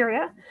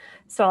bacteria.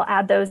 So I'll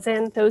add those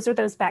in. Those are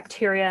those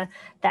bacteria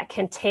that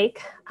can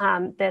take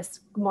this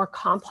more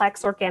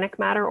complex organic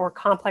matter or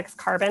complex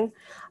carbon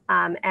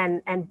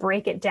and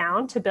break it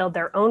down to build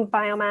their own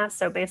biomass.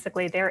 So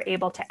basically they're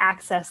able to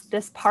access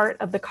this part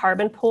of the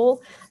carbon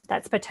pool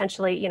that's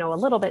potentially, a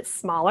little bit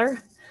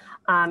smaller.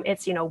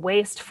 It's,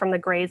 waste from the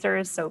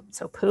grazers,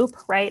 so poop,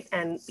 right?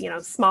 And,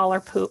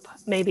 smaller poop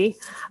maybe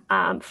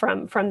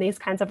from these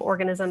kinds of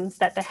organisms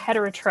that the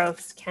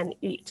heterotrophs can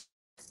eat.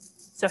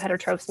 So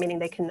heterotrophs meaning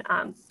they can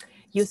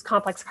use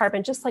complex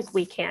carbon just like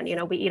we can.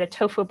 We eat a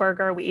tofu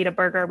burger, we eat a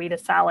burger, we eat a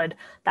salad.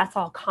 That's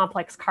all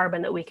complex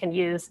carbon that we can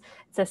use.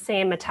 It's the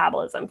same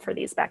metabolism for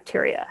these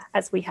bacteria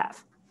as we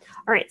have.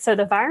 All right, so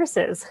the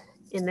viruses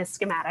in this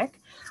schematic,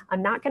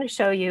 I'm not going to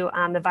show you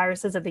the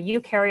viruses of the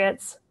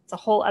eukaryotes. It's a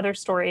whole other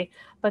story,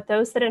 but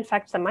those that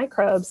infect the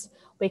microbes,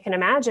 we can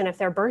imagine if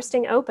they're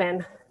bursting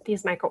open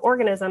these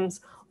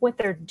microorganisms, what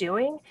they're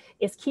doing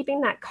is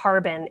keeping that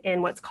carbon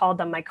in what's called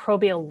the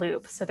microbial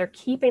loop. So they're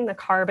keeping the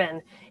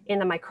carbon in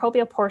the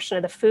microbial portion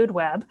of the food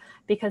web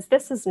because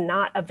this is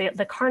not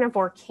the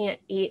carnivore can't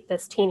eat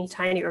this teeny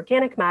tiny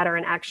organic matter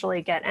and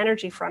actually get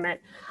energy from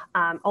it.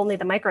 Only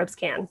the microbes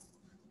can.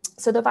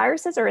 So the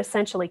viruses are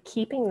essentially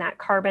keeping that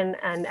carbon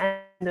and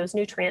those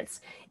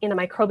nutrients in the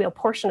microbial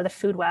portion of the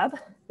food web.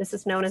 This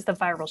is known as the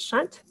viral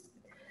shunt.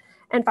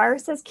 And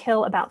viruses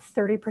kill about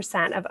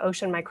 30% of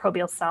ocean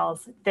microbial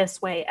cells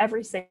this way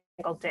every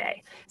single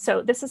day.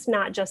 So this is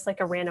not just like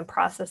a random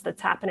process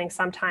that's happening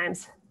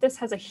sometimes. This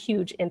has a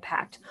huge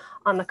impact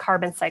on the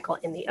carbon cycle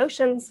in the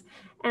oceans.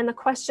 And the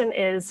question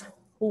is,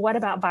 what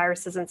about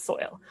viruses in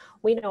soil?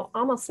 We know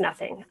almost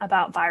nothing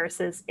about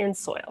viruses in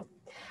soil.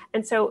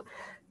 And so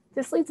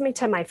this leads me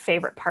to my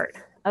favorite part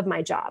of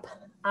my job.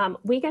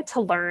 We get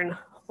to learn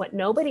what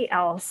nobody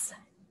else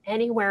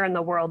anywhere in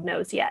the world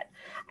knows yet.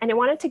 And I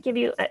wanted to give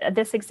you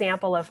this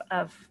example of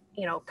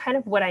kind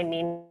of what I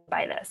mean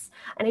by this.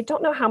 And I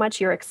don't know how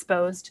much you're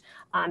exposed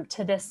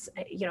to this,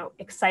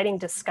 exciting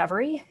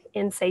discovery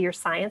in, say, your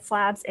science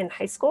labs in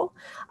high school.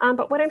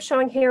 But what I'm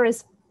showing here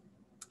is,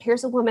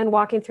 here's a woman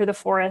walking through the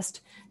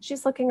forest.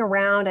 She's looking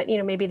around at,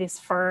 maybe these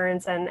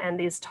ferns and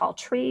these tall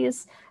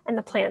trees and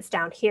the plants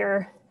down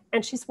here.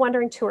 and she's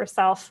wondering to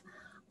herself,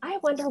 I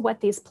wonder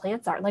what these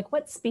plants are. Like,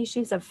 what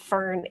species of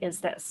fern is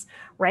this,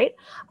 right?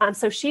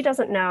 So she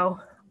doesn't know.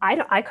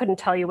 I couldn't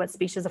tell you what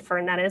species of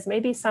fern that is.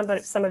 Maybe some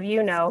of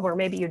you know, or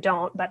maybe you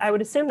don't, but I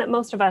would assume that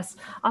most of us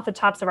off the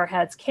tops of our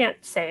heads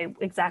can't say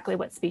exactly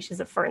what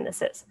species of fern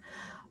this is.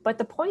 But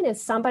the point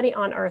is, somebody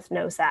on Earth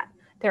knows that.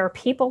 There are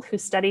people who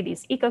study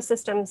these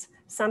ecosystems.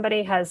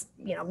 Somebody has,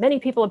 many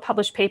people have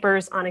published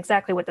papers on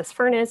exactly what this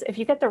fern is. If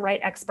you get the right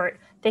expert,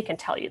 they can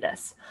tell you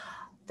this.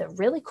 The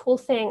really cool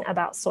thing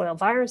about soil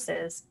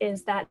viruses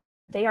is that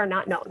they are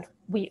not known.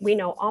 We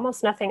know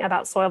almost nothing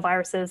about soil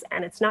viruses,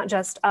 and it's not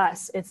just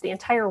us, it's the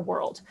entire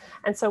world.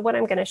 And so what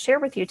I'm going to share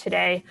with you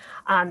today,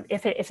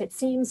 if it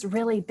seems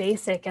really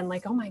basic and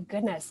like, oh my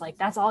goodness, like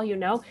that's all you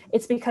know,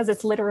 it's because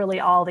it's literally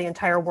all the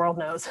entire world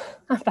knows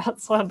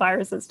about soil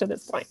viruses to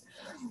this point.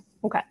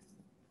 Okay.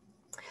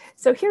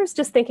 So here's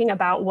just thinking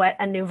about what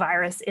a new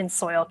virus in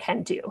soil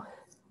can do.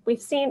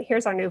 We've seen,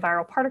 here's our new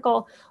viral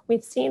particle.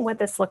 We've seen what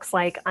this looks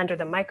like under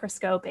the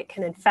microscope. It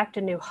can infect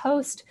a new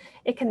host.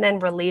 It can then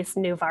release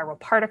new viral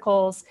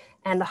particles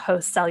and the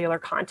host cellular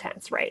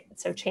contents, right?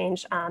 So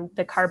change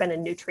the carbon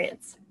and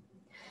nutrients.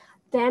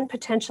 Then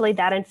potentially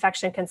that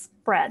infection can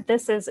spread.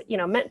 This is,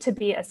 meant to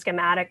be a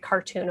schematic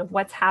cartoon of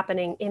what's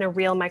happening in a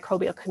real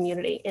microbial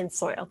community in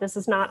soil. This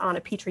is not on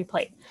a Petri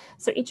plate.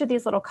 So each of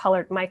these little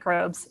colored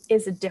microbes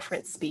is a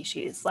different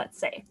species, let's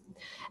say.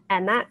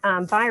 And that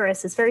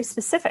virus is very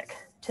specific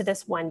to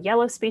this one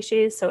yellow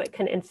species. So it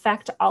can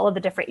infect all of the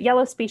different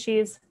yellow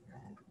species,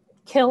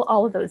 kill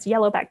all of those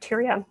yellow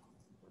bacteria,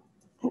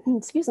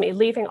 excuse me,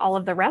 leaving all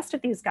of the rest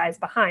of these guys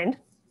behind,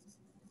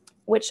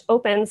 which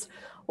opens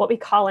what we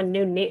call a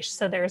new niche.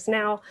 So there's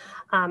now,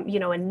 a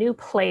new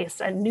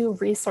place and new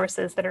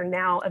resources that are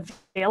now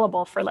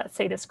available for, let's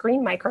say, this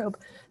green microbe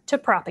to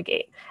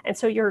propagate. And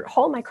so your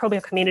whole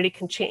microbial community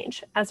can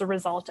change as a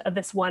result of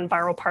this one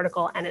viral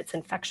particle and its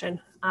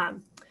infection,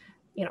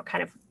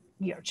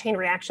 chain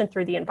reaction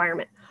through the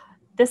environment.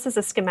 This is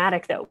a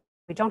schematic, though.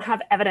 We don't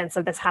have evidence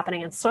of this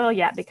happening in soil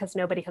yet because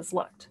nobody has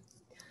looked.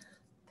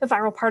 The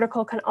viral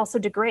particle can also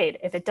degrade.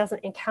 If it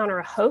doesn't encounter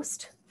a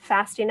host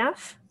fast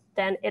enough,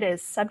 then it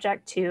is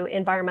subject to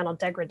environmental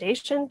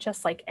degradation,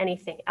 just like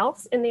anything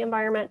else in the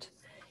environment.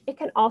 It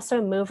can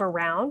also move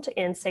around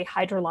in, say,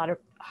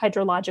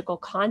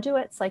 hydrological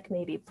conduits, like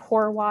maybe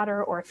pore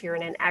water, or if you're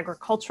in an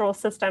agricultural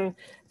system,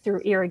 through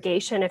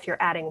irrigation, if you're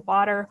adding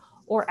water,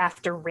 or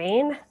after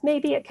rain,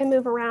 maybe it can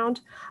move around.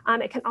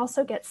 It can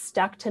also get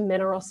stuck to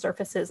mineral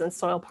surfaces and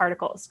soil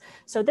particles.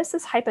 So this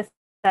is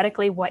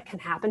hypothetically what can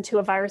happen to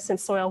a virus in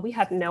soil. We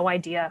have no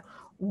idea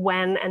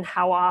when and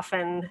how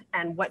often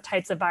and what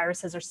types of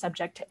viruses are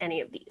subject to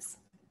any of these.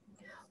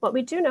 What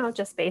we do know,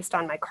 just based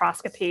on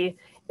microscopy,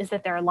 is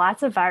that there are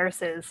lots of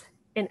viruses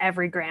in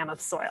every gram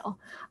of soil.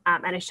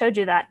 And I showed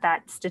you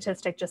that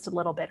statistic just a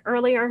little bit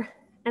earlier.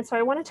 And so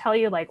I want to tell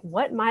you like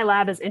what my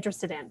lab is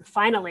interested in,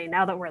 finally,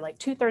 now that we're like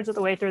 2/3 of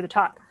the way through the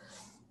talk.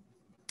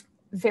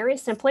 Very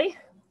simply,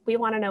 we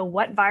want to know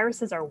what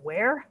viruses are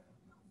where,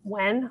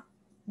 when,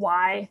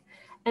 why,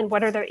 and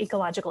what are their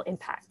ecological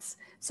impacts.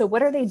 So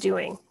what are they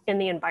doing in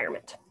the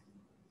environment?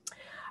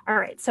 All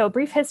right, so a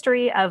brief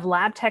history of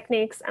lab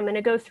techniques. I'm going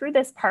to go through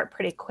this part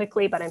pretty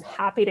quickly, but I'm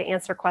happy to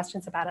answer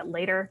questions about it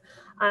later.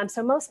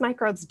 So most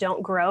microbes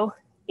don't grow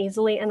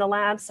easily in the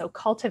lab, so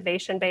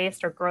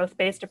cultivation-based or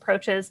growth-based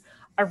approaches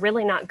are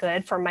really not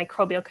good for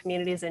microbial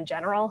communities in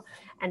general.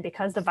 And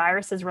because the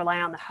viruses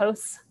rely on the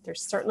hosts, they're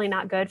certainly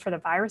not good for the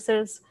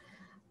viruses.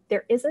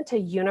 There isn't a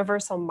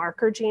universal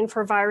marker gene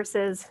for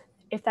viruses.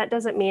 If that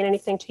doesn't mean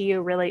anything to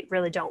you,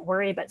 really don't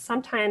worry. But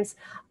sometimes,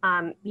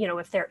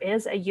 if there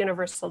is a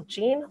universal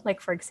gene,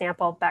 like for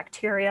example,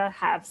 bacteria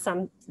have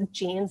some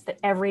genes that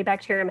every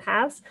bacterium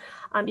has,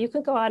 you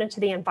can go out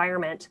into the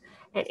environment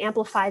and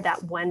amplify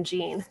that one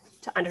gene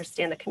to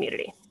understand the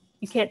community.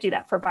 You can't do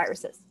that for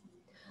viruses.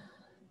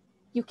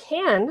 You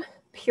can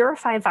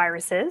purify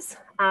viruses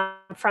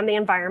from the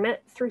environment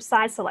through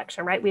size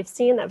selection, right? We've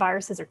seen that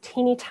viruses are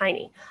teeny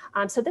tiny.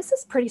 So this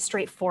is pretty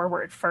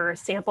straightforward for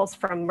samples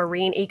from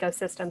marine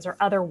ecosystems or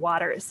other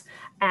waters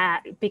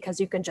because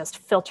you can just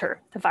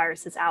filter the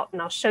viruses out.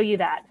 And I'll show you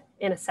that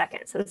in a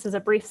second. So this is a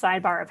brief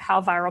sidebar of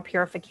how viral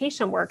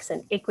purification works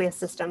in aqueous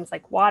systems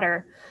like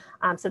water.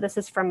 So this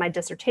is from my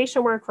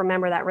dissertation work.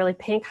 Remember that really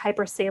pink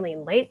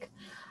hypersaline lake.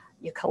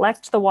 You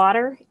collect the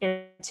water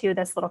into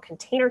this little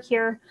container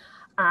here.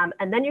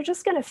 And then you're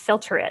just going to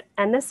filter it.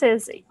 And this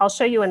is, I'll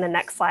show you in the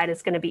next slide,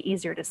 is going to be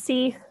easier to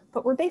see,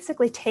 but we're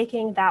basically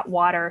taking that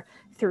water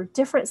through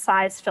different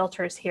size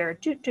filters here,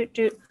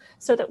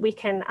 so that we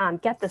can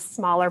get the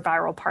smaller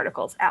viral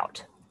particles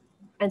out.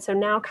 And so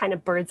now kind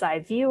of bird's eye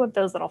view of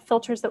those little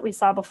filters that we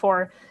saw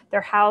before.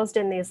 They're housed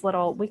in these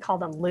little, we call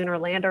them lunar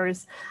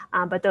landers,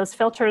 but those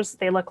filters,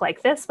 they look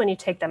like this when you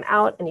take them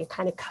out and you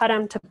kind of cut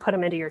them to put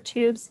them into your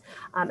tubes.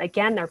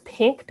 Again, they're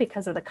pink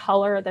because of the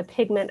color, the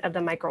pigment of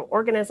the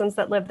microorganisms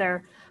that live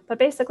there. But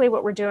basically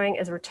what we're doing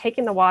is we're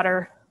taking the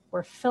water,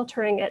 we're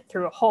filtering it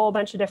through a whole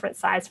bunch of different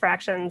size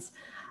fractions.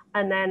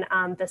 And then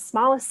the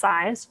smallest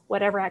size,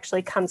 whatever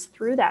actually comes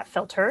through that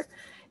filter,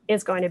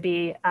 is going to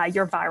be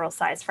your viral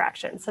size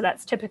fraction. So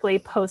that's typically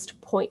post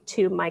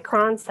 0.2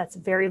 microns. That's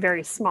very,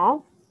 very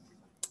small.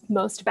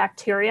 Most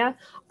bacteria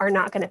are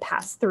not going to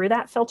pass through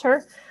that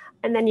filter.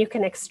 And then you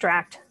can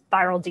extract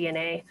viral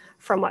DNA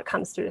from what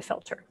comes through the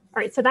filter.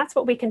 All right, so that's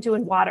what we can do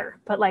in water.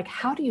 But like,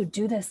 how do you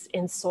do this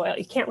in soil?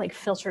 You can't like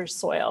filter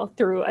soil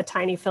through a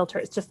tiny filter.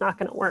 It's just not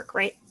going to work,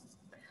 right?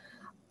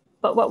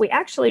 But what we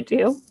actually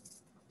do,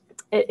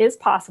 it is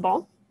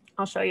possible,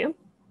 I'll show you,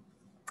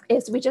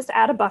 is we just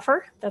add a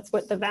buffer. That's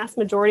what the vast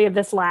majority of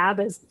this lab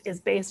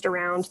is based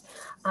around,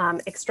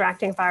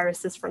 extracting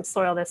viruses from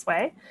soil this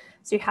way.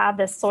 So you have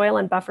this soil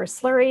and buffer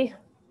slurry.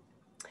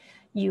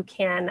 You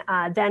can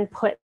then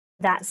put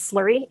that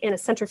slurry in a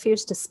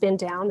centrifuge to spin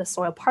down the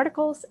soil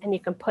particles, and you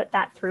can put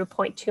that through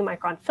 0.2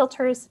 micron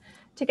filters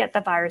to get the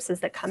viruses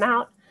that come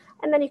out,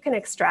 and then you can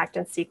extract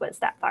and sequence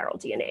that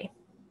viral DNA.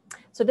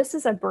 So this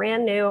is a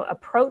brand new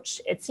approach.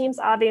 It seems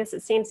obvious,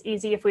 it seems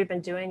easy if we've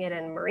been doing it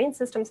in marine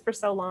systems for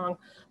so long,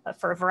 but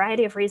for a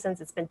variety of reasons,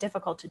 it's been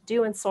difficult to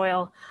do in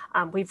soil.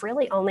 We've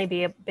really only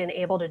been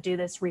able to do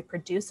this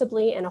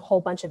reproducibly in a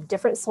whole bunch of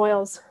different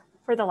soils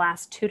for the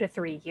last 2 to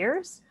 3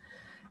 years.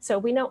 So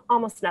we know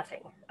almost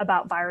nothing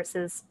about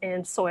viruses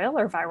in soil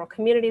or viral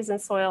communities in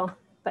soil,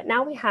 but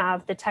now we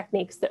have the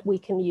techniques that we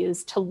can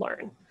use to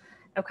learn.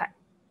 Okay,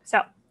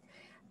 so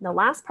the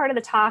last part of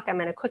the talk, I'm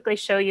going to quickly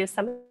show you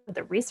some of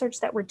the research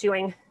that we're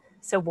doing.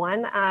 So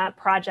one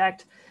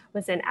project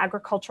was in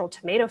agricultural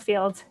tomato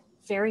fields.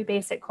 Very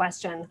basic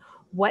question: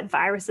 what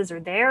viruses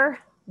are there,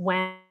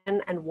 when,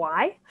 and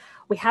why?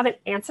 We haven't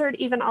answered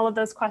even all of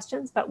those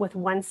questions, but with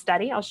one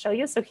study I'll show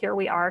you. So here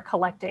we are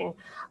collecting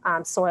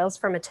soils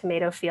from a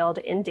tomato field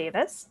in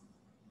Davis.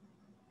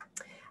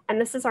 And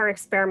this is our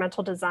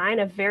experimental design,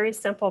 a very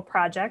simple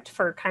project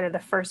for kind of the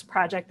first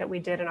project that we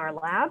did in our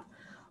lab.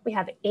 We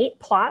have 8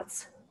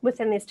 plots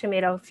within these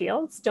tomato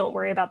fields. Don't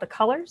worry about the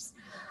colors.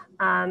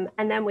 And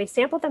then we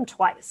sampled them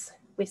twice.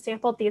 We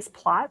sampled these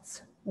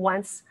plots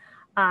once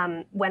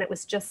when it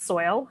was just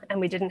soil and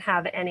we didn't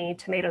have any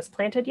tomatoes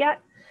planted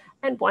yet,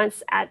 and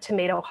once at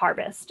tomato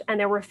harvest. And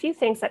there were a few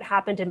things that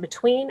happened in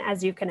between,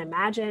 as you can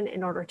imagine,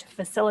 in order to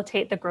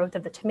facilitate the growth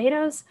of the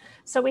tomatoes.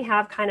 So we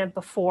have kind of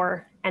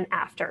before and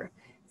after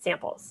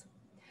samples.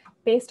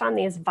 Based on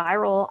these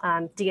viral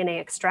DNA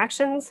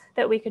extractions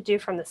that we could do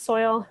from the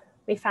soil,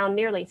 we found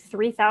nearly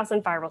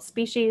 3,000 viral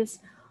species.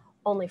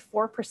 Only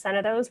 4%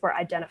 of those were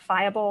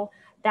identifiable.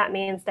 That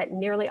means that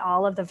nearly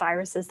all of the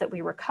viruses that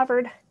we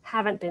recovered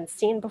haven't been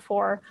seen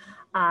before.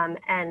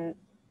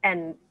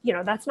 And you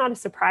know, that's not a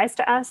surprise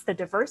to us. The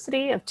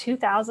diversity of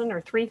 2,000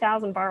 or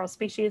 3,000 viral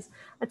species,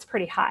 that's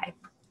pretty high.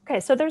 Okay,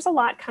 so there's a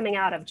lot coming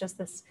out of just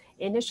this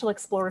initial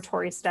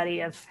exploratory study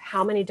of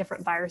how many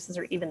different viruses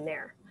are even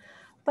there.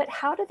 But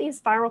how do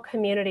these viral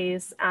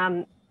communities,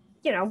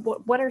 you know,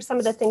 what are some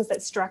of the things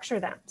that structure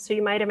them? So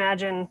you might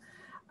imagine,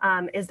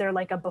 is there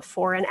like a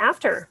before and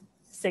after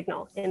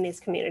signal in these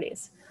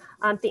communities?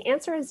 The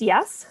answer is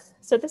yes.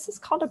 So this is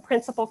called a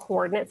principal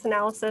coordinates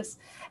analysis.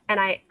 And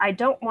I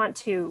don't want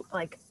to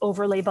like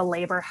overly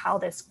belabor how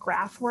this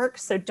graph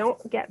works. So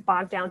don't get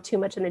bogged down too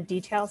much in the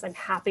details. I'm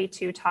happy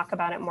to talk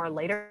about it more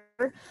later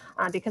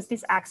because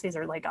these axes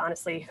are like,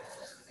 honestly,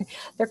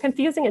 they're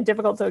confusing and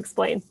difficult to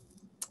explain.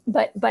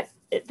 But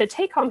the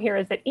take home here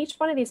is that each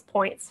one of these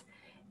points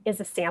is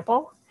a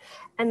sample,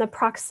 and the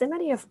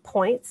proximity of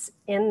points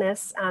in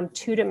this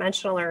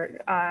two-dimensional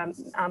or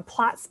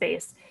plot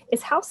space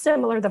is how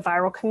similar the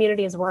viral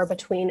communities were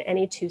between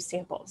any 2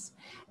 samples.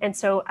 And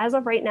so as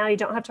of right now, you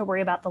don't have to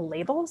worry about the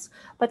labels,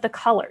 but the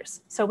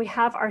colors. So we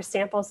have our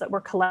samples that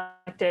were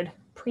collected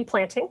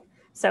pre-planting.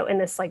 So in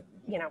this like,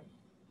 you know,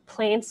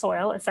 plain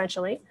soil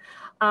essentially,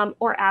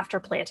 or after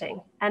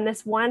planting. And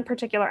this one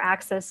particular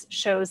axis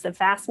shows the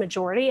vast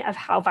majority of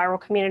how viral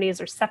communities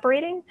are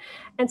separating.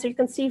 And so you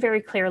can see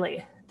very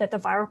clearly that the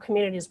viral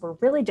communities were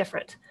really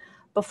different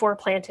before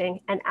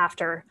planting and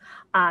after,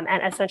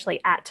 and essentially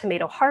at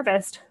tomato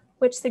harvest,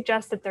 which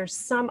suggests that there's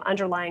some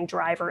underlying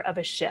driver of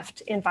a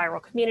shift in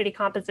viral community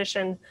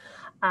composition.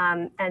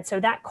 And so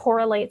that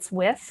correlates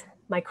with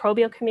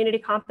microbial community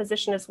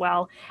composition as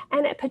well,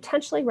 and it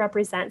potentially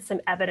represents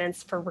some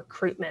evidence for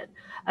recruitment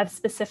of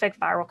specific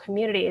viral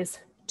communities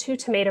to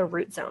tomato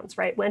root zones,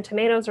 right? When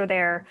tomatoes are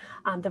there,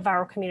 the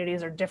viral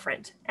communities are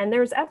different. And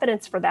there's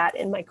evidence for that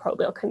in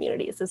microbial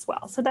communities as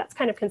well. So that's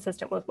kind of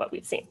consistent with what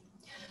we've seen.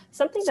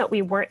 Something that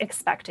we weren't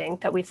expecting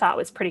that we thought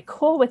was pretty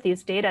cool with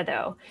these data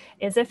though,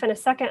 is if in a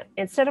second,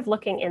 instead of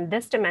looking in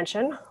this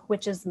dimension,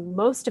 which is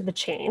most of the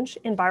change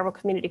in viral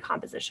community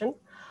composition,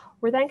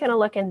 we're then going to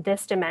look in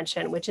this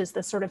dimension, which is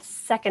the sort of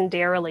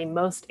secondarily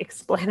most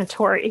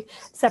explanatory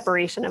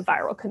separation of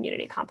viral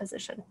community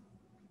composition.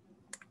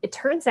 It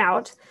turns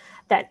out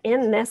that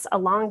in this,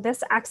 along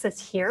this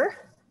axis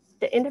here,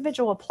 the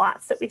individual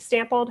plots that we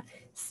sampled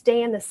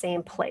stay in the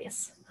same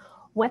place.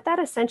 What that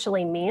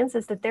essentially means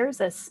is that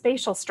there's a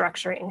spatial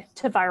structuring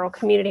to viral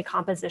community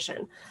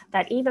composition,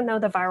 that even though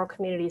the viral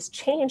communities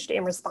changed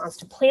in response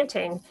to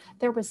planting,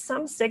 there was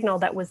some signal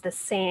that was the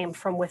same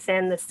from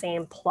within the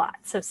same plot.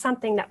 So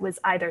something that was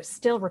either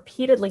still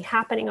repeatedly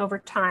happening over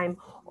time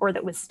or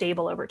that was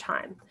stable over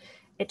time.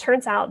 It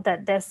turns out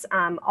that this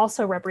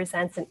also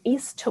represents an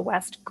east to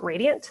west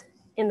gradient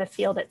in the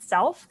field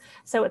itself.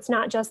 So it's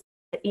not just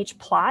that each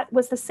plot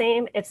was the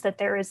same, it's that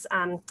there is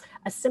a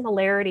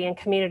similarity in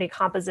community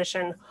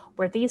composition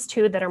where these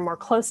two that are more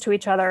close to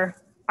each other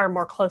are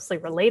more closely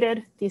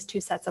related, these two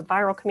sets of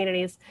viral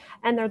communities,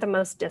 and they're the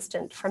most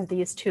distant from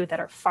these two that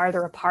are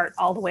farther apart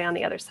all the way on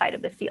the other side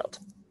of the field.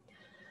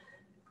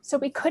 So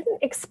we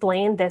couldn't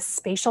explain this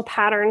spatial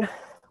pattern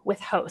with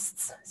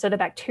hosts. So the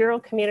bacterial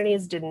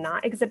communities did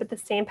not exhibit the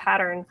same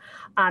pattern,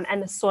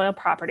 and the soil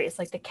properties,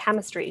 like the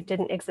chemistry,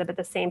 didn't exhibit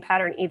the same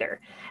pattern either.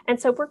 And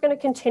so we're going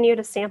to continue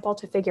to sample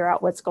to figure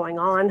out what's going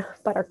on,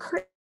 but our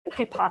current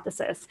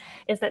hypothesis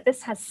is that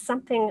this has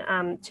something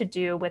to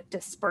do with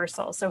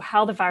dispersal, so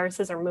how the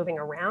viruses are moving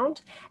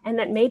around, and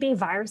that maybe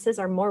viruses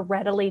are more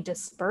readily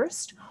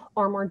dispersed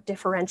or more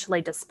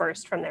differentially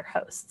dispersed from their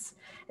hosts.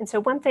 And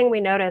so one thing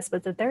we noticed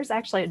was that there's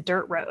actually a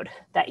dirt road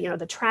that,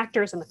 the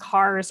tractors and the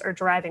cars are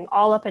driving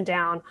all up and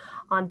down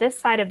on this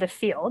side of the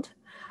field,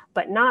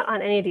 but not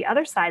on any of the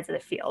other sides of the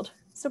field.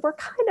 So we're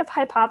kind of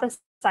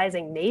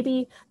hypothesizing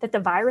maybe that the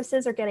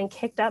viruses are getting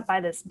kicked up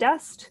by this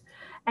dust,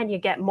 and you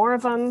get more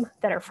of them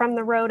that are from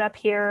the road up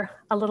here,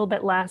 a little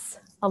bit less,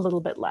 a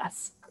little bit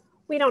less.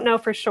 We don't know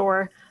for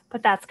sure,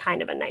 but that's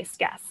kind of a nice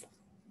guess.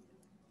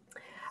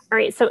 All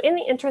right, so in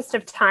the interest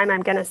of time,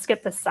 I'm going to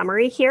skip the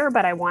summary here,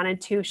 but I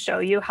wanted to show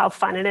you how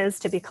fun it is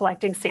to be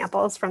collecting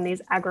samples from these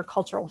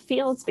agricultural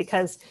fields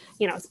because,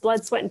 it's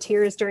blood, sweat, and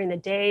tears during the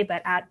day,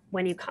 but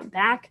when you come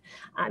back,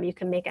 you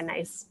can make a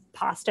nice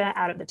pasta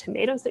out of the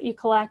tomatoes that you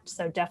collect.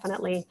 So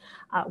definitely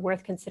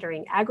worth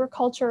considering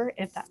agriculture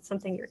if that's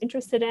something you're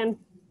interested in.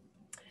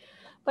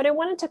 But I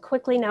wanted to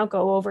quickly now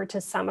go over to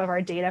some of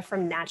our data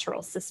from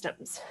natural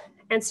systems.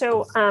 And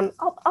so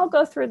I'll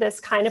go through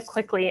this kind of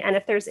quickly. And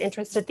if there's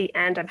interest at the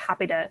end, I'm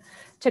happy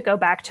to go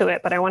back to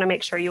it, but I want to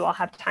make sure you all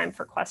have time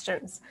for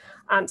questions.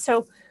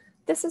 So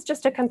this is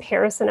just a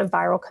comparison of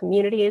viral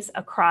communities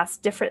across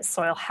different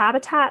soil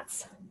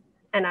habitats.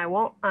 And I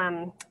won't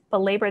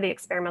belabor the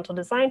experimental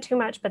design too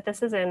much, but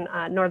this is in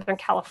Northern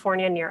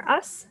California near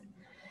us.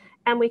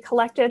 And we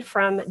collected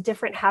from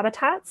different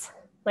habitats,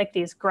 like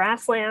these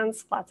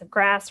grasslands, lots of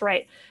grass,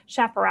 right?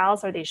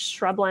 Chaparrals are these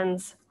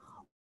shrublands.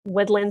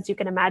 Woodlands, you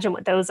can imagine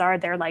what those are.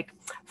 They're like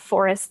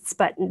forests,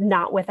 but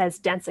not with as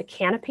dense a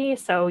canopy.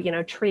 So,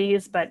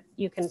 trees, but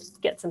you can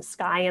get some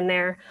sky in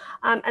there.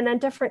 And then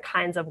different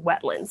kinds of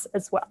wetlands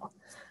as well.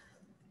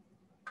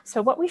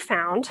 So what we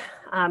found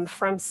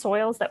from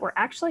soils that were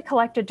actually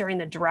collected during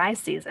the dry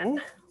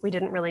season, we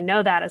didn't really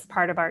know that as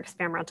part of our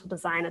experimental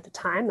design at the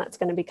time. That's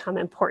going to become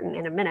important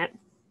in a minute.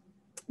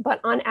 But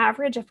on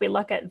average, if we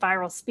look at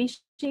viral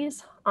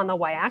species on the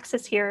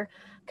y-axis here,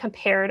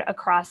 compared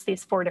across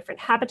these 4 different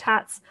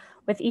habitats,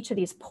 with each of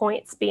these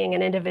points being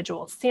an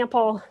individual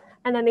sample,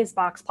 and then these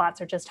box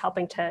plots are just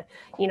helping to,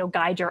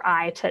 guide your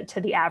eye to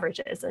the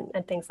averages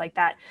and things like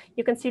that.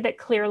 You can see that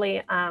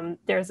clearly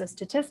there's a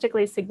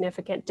statistically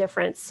significant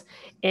difference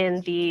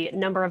in the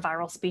number of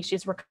viral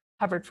species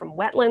recovered from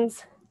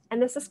wetlands.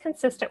 And this is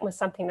consistent with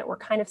something that we're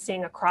kind of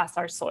seeing across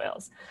our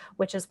soils,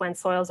 which is when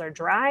soils are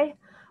dry,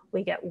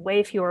 we get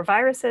way fewer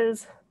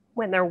viruses.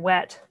 When they're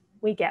wet,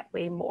 we get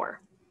way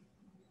more.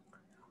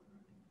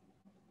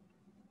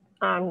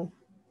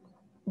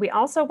 We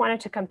also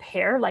wanted to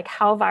compare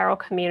how viral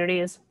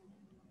communities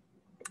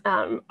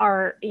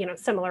are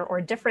similar or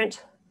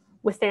different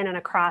within and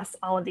across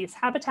all of these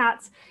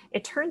habitats.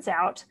 It turns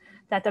out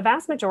that the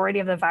vast majority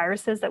of the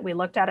viruses that we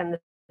looked at in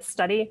the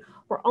study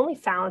were only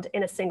found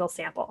in a single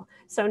sample.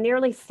 So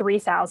nearly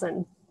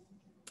 3,000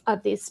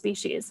 of these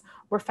species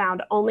were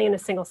found only in a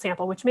single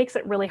sample, which makes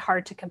it really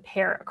hard to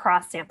compare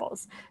across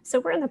samples. So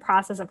we're in the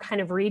process of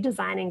kind of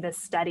redesigning this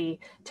study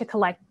to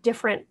collect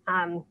different,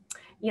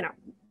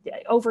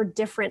 over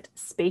different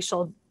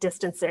spatial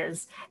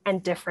distances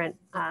and different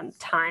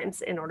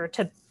times in order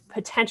to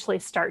potentially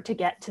start to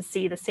get to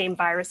see the same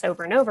virus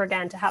over and over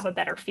again to have a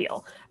better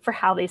feel for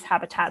how these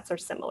habitats are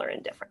similar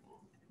and different.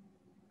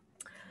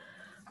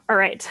 All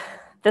right.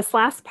 This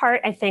last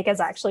part, I think, is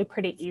actually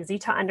pretty easy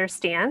to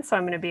understand, so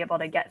I'm going to be able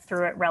to get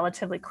through it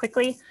relatively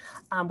quickly.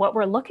 What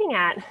we're looking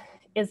at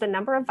is the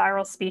number of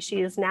viral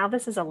species. Now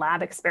this is a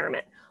lab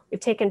experiment. We've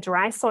taken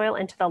dry soil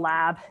into the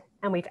lab,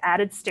 and we've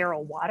added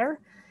sterile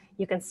water.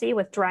 You can see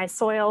with dry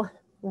soil,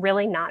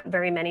 really not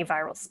very many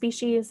viral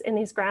species in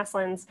these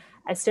grasslands.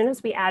 As soon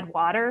as we add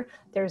water,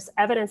 there's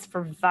evidence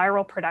for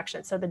viral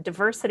production. So the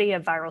diversity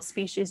of viral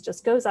species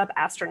just goes up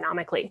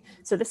astronomically.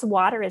 So this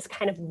water is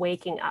kind of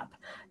waking up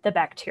the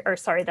bacteria, or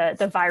sorry,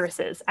 the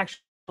viruses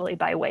actually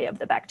by way of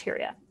the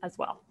bacteria as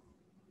well.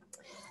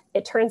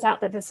 It turns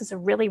out that this is a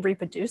really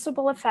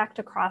reproducible effect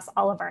across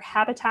all of our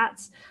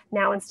habitats.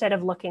 Now, instead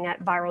of looking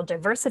at viral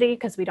diversity,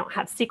 because we don't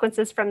have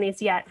sequences from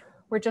these yet,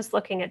 we're just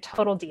looking at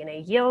total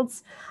DNA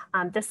yields.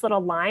 This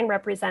little line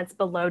represents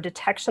below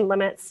detection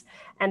limits,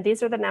 and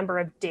these are the number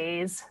of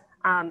days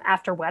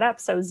after wet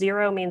up. So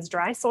 0 means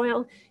dry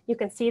soil. You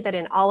can see that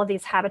in all of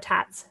these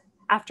habitats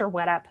after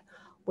wet up,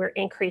 we're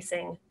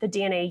increasing the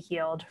DNA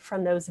yield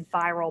from those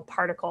viral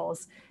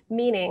particles,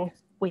 meaning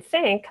we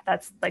think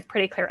that's like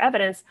pretty clear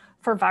evidence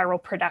for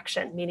viral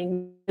production,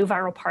 meaning new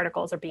viral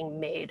particles are being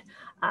made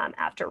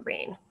after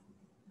rain.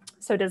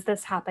 So does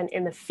this happen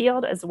in the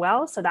field as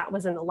well? So that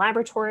was in the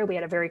laboratory. We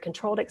had a very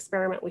controlled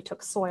experiment. We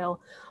took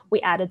soil,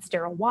 we added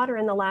sterile water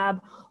in the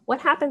lab.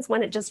 What happens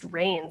when it just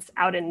rains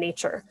out in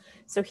nature?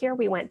 So here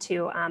we went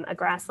to a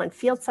grassland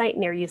field site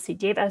near UC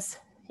Davis.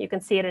 You can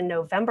see it in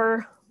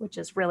November, which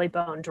is really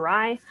bone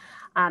dry.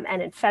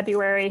 And in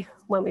February,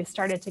 when we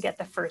started to get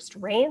the first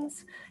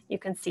rains, you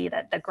can see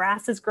that the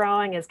grass is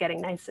growing, is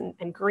getting nice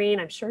and green.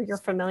 I'm sure you're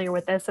familiar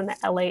with this in the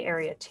LA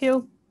area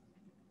too.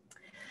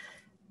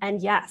 And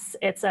yes,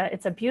 it's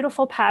a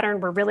beautiful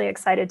pattern. We're really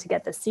excited to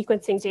get the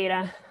sequencing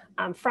data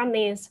from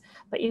these,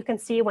 but you can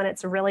see when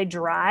it's really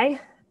dry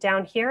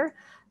down here,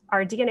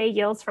 our DNA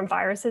yields from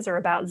viruses are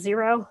about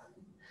 0.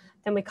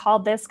 Then we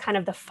called this kind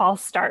of the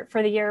false start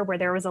for the year, where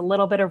there was a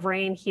little bit of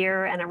rain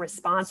here and a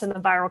response in the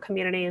viral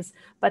communities,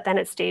 but then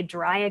it stayed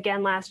dry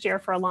again last year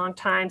for a long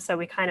time. So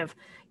we kind of,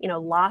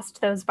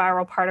 lost those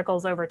viral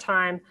particles over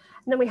time.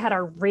 And then we had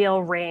our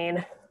real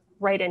rain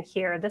right in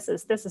here. This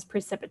is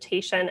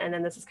precipitation, and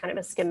then this is kind of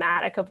a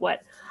schematic of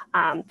what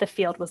the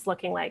field was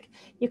looking like.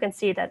 You can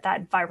see that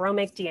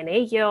viromic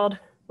DNA yield,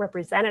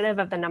 representative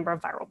of the number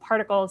of viral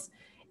particles,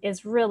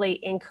 is really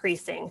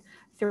increasing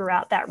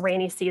throughout that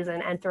rainy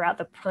season and throughout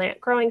the plant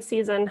growing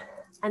season.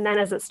 And then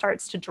as it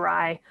starts to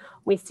dry,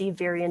 we see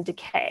virion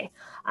decay.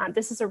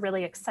 This is a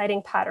really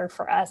exciting pattern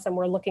for us, and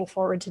we're looking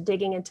forward to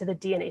digging into the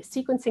DNA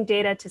sequencing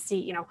data to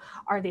see,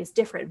 are these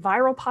different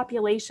viral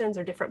populations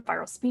or different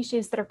viral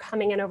species that are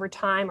coming in over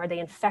time? Are they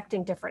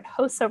infecting different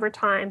hosts over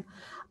time?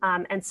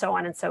 And so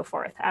on and so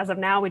forth. As of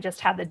now, we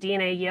just have the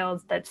DNA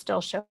yields that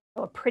still show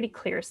a pretty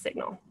clear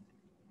signal.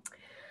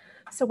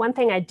 So one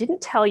thing I didn't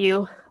tell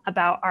you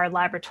about our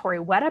laboratory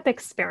wet up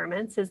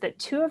experiments is that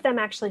 2 of them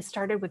actually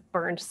started with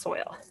burned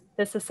soil.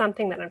 This is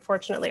something that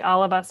unfortunately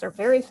all of us are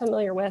very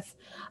familiar with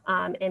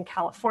in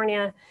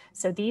California.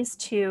 So these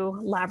 2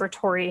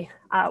 laboratory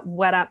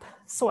wet up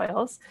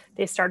soils,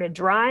 they started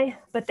dry,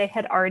 but they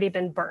had already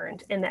been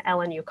burned in the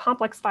LNU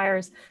complex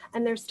fires,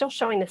 and they're still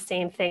showing the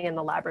same thing in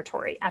the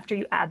laboratory. After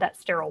you add that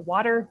sterile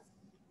water,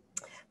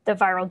 the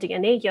viral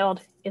DNA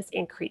yield is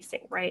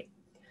increasing, right?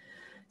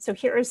 So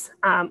here's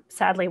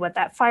sadly what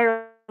that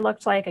fire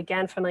looked like.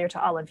 Again, familiar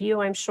to all of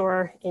you, I'm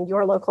sure, in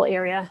your local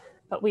area.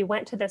 But we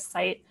went to this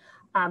site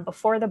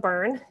before the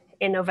burn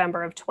in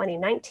November of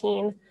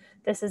 2019.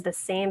 This is the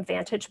same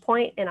vantage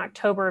point in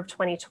October of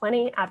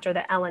 2020 after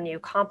the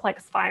LNU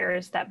complex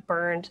fires that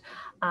burned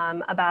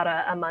about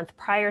a month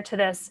prior to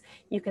this.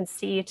 You can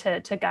see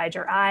to guide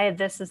your eye,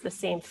 this is the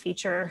same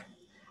feature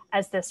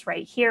as this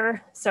right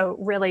here. So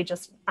really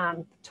just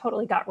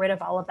totally got rid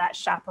of all of that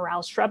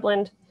chaparral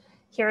shrubland.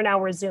 Here now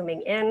we're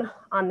zooming in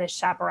on this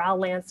chaparral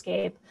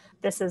landscape.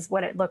 This is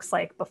what it looks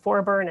like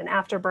before burn and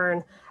after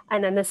burn.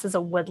 And then this is a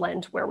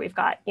woodland where we've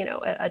got,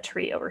 a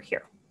tree over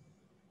here.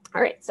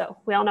 All right, so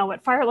we all know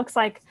what fire looks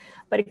like.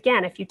 But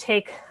again, if you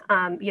take,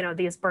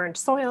 these burned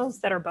soils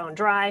that are bone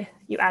dry,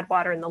 you add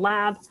water in the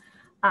lab,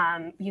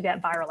 you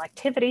get viral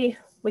activity.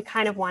 We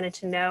kind of wanted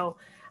to know,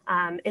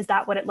 is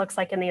that what it looks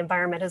like in the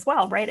environment as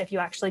well, right? If you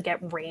actually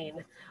get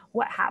rain,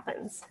 what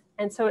happens?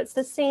 And so it's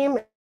the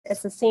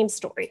same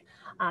story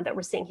that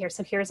we're seeing here.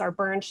 So here's our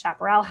burned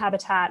chaparral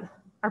habitat,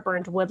 our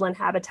burned woodland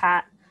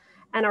habitat,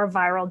 and our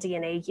viral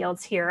DNA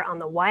yields here on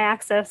the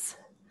y-axis.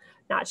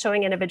 Not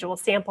showing individual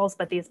samples,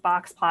 but these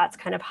box plots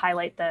kind of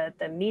highlight the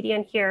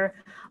median here.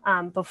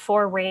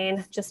 Before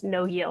rain, just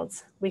no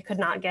yields. We could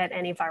not get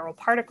any viral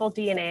particle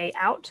DNA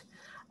out.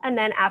 And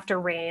then after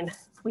rain,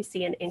 we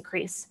see an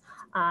increase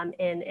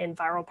in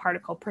viral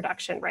particle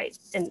production, right?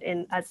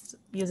 In us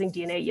using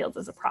DNA yields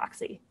as a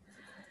proxy.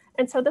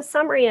 And so the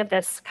summary of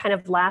this kind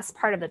of last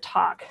part of the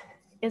talk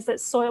is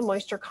that soil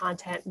moisture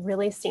content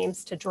really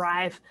seems to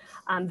drive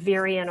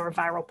virion or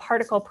viral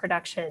particle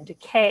production and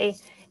decay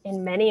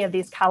in many of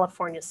these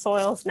California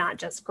soils, not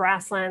just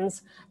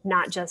grasslands,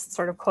 not just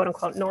sort of quote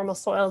unquote normal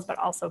soils, but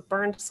also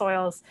burned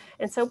soils.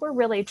 And so we're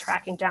really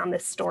tracking down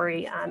this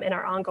story in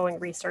our ongoing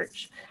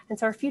research. And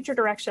so our future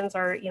directions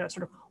are,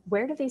 sort of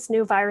where do these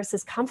new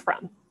viruses come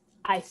from?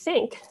 I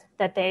think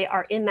that they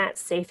are in that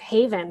safe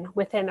haven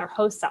within their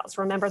host cells.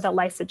 Remember the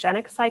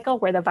lysogenic cycle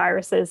where the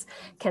viruses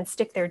can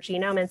stick their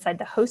genome inside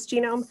the host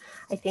genome?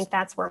 I think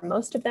that's where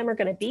most of them are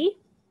going to be.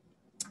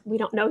 We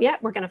don't know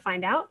yet. We're going to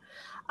find out.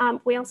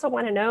 We also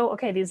want to know,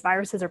 okay, these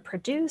viruses are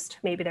produced,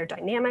 maybe they're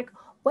dynamic.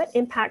 What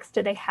impacts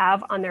do they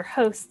have on their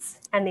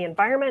hosts and the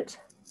environment?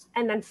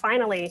 And then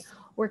finally,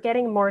 we're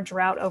getting more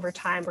drought over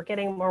time. We're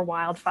getting more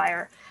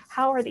wildfire.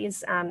 How are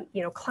these,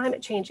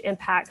 climate change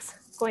impacts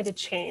going to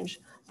change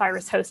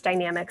virus host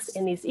dynamics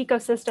in these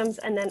ecosystems?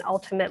 And then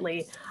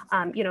ultimately,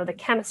 the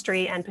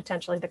chemistry and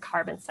potentially the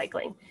carbon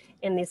cycling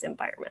in these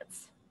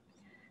environments.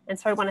 And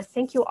so I want to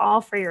thank you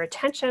all for your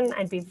attention.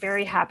 I'd be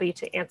very happy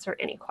to answer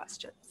any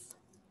questions.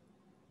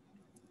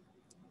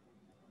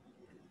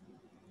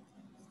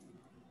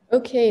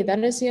 Okay,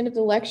 that is the end of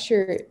the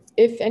lecture.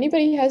 If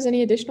anybody has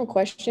any additional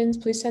questions,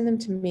 please send them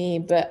to me,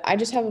 but I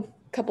just have a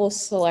couple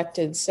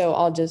selected, so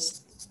I'll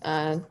just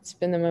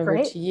spin them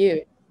over to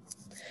you.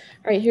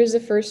 All right, here's the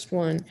first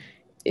one.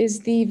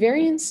 Is the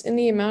variance in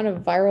the amount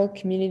of viral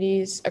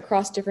communities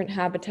across different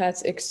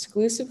habitats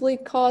exclusively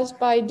caused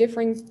by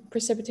differing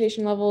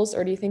precipitation levels,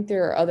 or do you think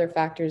there are other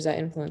factors that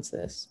influence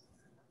this?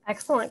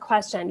 Excellent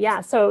question.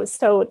 Yeah, so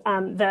sort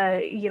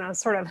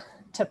of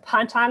to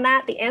punt on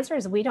that, the answer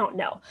is we don't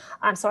know.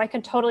 So I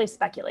can totally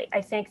speculate.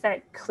 I think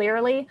that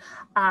clearly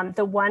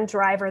the one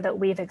driver that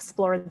we've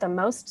explored the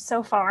most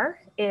so far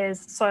is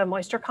soil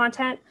moisture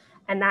content.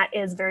 And that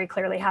is very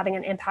clearly having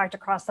an impact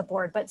across the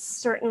board. But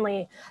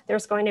certainly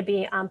there's going to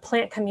be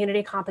plant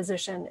community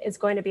composition is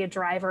going to be a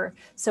driver.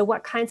 So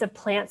what kinds of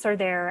plants are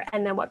there?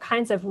 And then what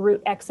kinds of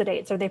root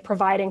exudates are they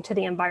providing to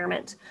the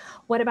environment?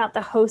 What about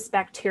the host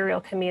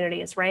bacterial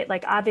communities, right?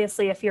 Like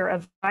obviously if you're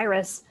a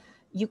virus,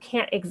 you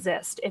can't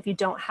exist if you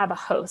don't have a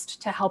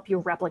host to help you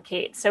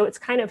replicate. So it's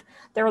kind of,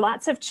 there are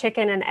lots of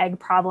chicken and egg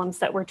problems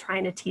that we're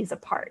trying to tease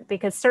apart,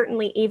 because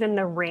certainly even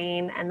the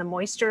rain and the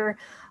moisture,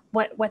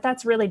 what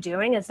that's really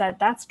doing is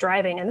that's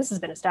driving, and this has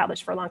been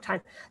established for a long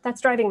time, that's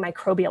driving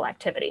microbial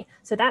activity.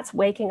 So that's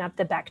waking up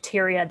the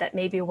bacteria that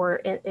maybe were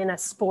in a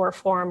spore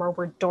form or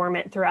were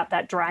dormant throughout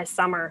that dry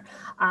summer.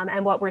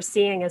 And what we're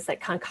seeing is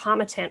that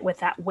concomitant with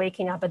that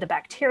waking up of the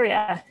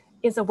bacteria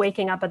is a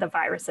waking up of the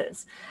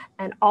viruses.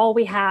 And all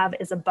we have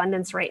is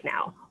abundance right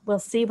now. We'll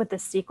see with the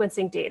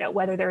sequencing data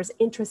whether there's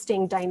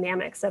interesting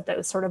dynamics of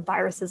those sort of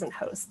viruses and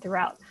hosts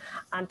throughout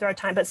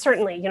time. But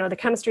certainly, you know, the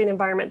chemistry and the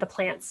environment, the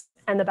plants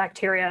and the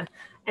bacteria,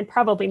 and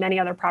probably many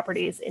other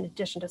properties in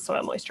addition to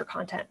soil moisture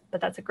content. But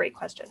that's a great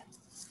question.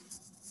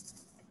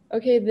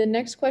 Okay, the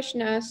next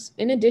question asks,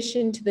 in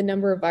addition to the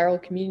number of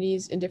viral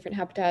communities in different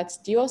habitats,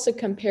 do you also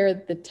compare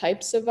the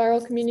types of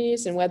viral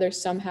communities and whether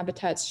some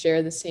habitats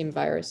share the same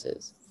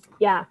viruses?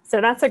 Yeah, so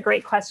that's a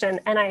great question.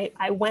 And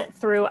I went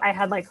through, I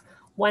had like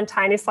one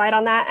tiny slide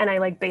on that and I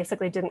like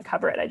basically didn't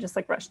cover it. I just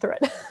like rushed through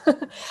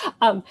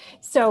it.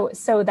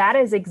 So that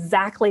is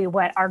exactly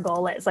what our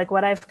goal is. Like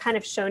what I've kind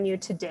of shown you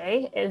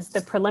today is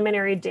the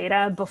preliminary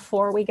data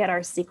before we get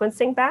our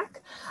sequencing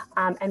back.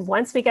 And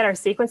once we get our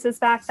sequences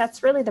back,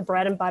 that's really the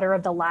bread and butter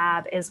of the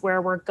lab, is where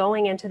we're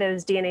going into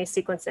those DNA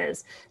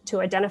sequences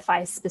to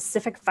identify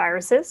specific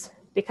viruses.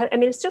 Because, I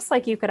mean, it's just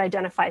like you could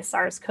identify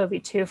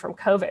SARS-CoV-2 from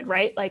COVID,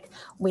 right? Like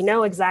we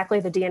know exactly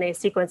the DNA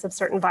sequence of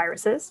certain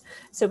viruses.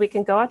 So we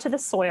can go out to the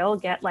soil,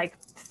 get like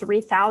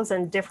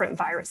 3,000 different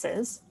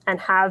viruses and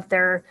have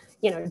their,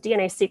 you know,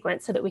 DNA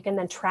sequence so that we can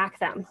then track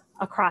them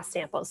across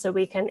samples. So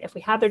we can, if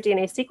we have their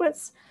DNA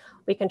sequence,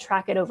 we can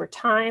track it over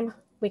time.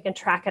 We can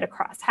track it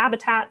across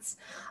habitats.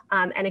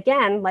 And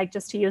again, like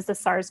just to use the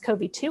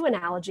SARS-CoV-2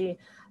 analogy,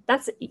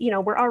 that's, you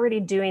know, we're already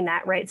doing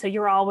that, right? So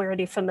you're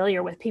already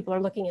familiar with, people are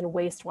looking in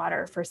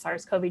wastewater for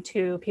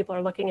SARS-CoV-2. People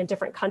are looking in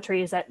different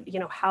countries at, you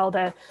know, how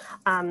the,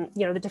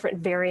 you know, the different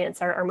variants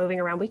are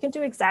moving around. We can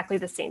do exactly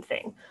the same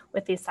thing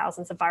with these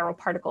thousands of viral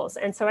particles.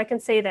 And so I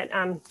can say that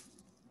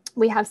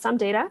we have some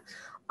data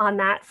on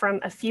that from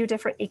a few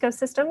different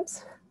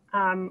ecosystems.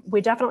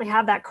 We definitely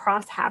have that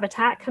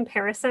cross-habitat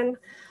comparison.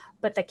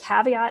 But the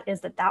caveat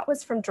is that that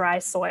was from dry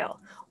soil.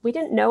 We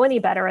didn't know any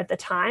better at the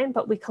time,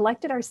 but we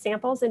collected our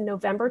samples in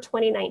November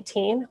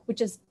 2019,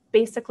 which is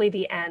basically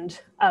the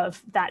end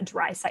of that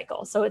dry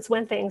cycle. So it's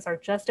when things are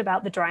just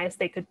about the driest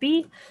they could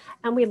be.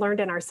 And we learned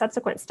in our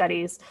subsequent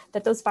studies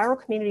that those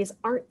viral communities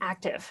aren't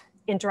active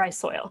in dry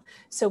soil.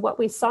 So what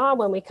we saw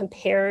when we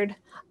compared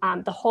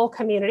the whole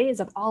communities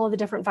of all of the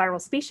different viral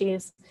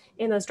species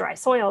in those dry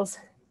soils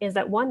is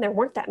that, one, there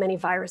weren't that many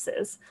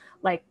viruses.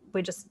 Like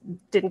we just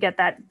didn't get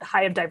that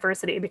high of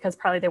diversity because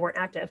probably they weren't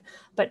active.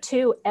 But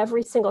two,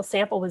 every single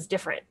sample was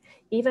different.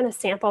 Even a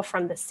sample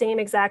from the same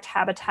exact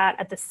habitat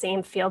at the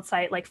same field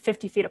site, like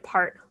 50 feet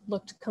apart,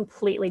 looked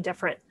completely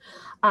different.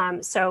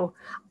 So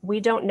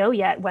we don't know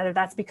yet whether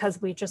that's because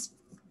we just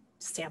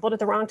sampled at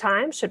the wrong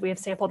time. Should we have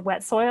sampled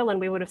wet soil and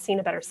we would have seen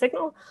a better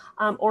signal?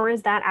 Or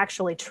is that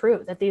actually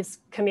true, that these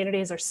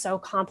communities are so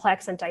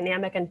complex and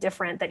dynamic and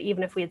different that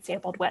even if we had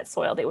sampled wet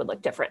soil, they would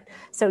look different?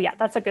 So yeah,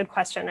 that's a good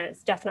question. And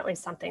it's definitely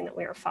something that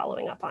we are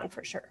following up on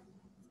for sure.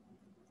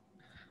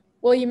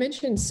 Well, you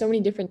mentioned so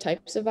many different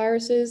types of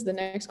viruses. The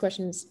next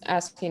question is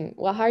asking,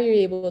 well, how are you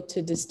able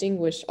to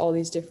distinguish all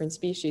these different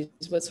species?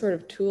 What sort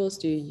of tools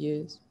do you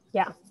use?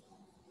 Yeah.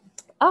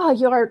 Oh,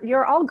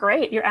 you're all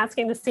great. You're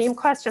asking the same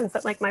questions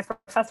that like my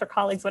professor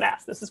colleagues would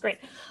ask. This is great.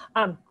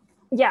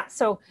 Yeah,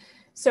 so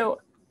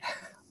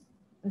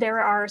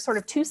there are sort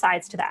of two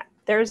sides to that.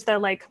 There's the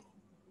like,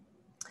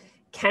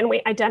 can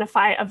we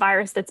identify a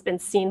virus that's been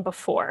seen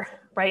before,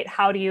 right?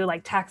 How do you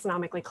like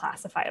taxonomically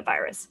classify a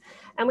virus?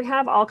 And we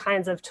have all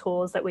kinds of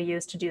tools that we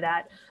use to do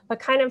that. But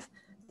kind of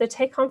the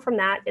take home from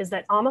that is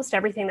that almost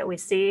everything that we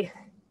see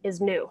is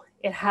new.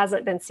 It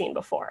hasn't been seen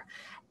before.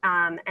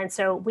 And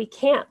so we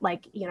can't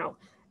like, you know,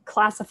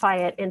 classify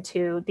it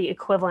into the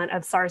equivalent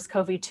of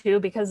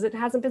SARS-CoV-2 because it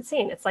hasn't been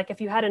seen. It's like if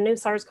you had a new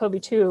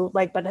SARS-CoV-2,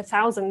 like but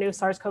 1,000 new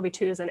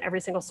SARS-CoV-2s in every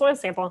single soil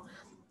sample,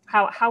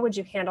 how would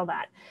you handle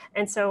that?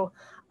 And so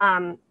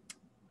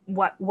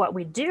what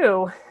we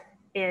do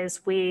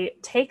is we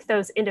take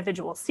those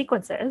individual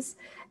sequences,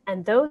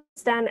 and those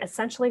then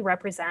essentially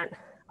represent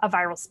a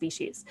viral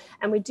species.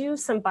 And we do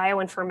some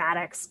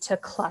bioinformatics to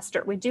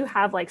cluster. We do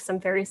have like some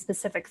very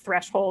specific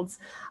thresholds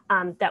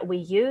that we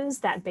use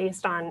that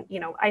based on,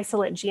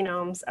 isolate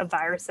genomes of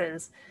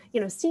viruses,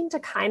 seem to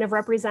kind of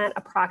represent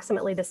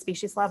approximately the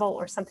species level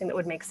or something that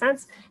would make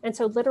sense. And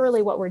so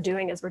literally what we're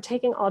doing is we're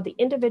taking all the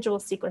individual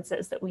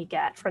sequences that we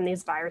get from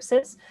these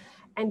viruses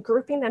and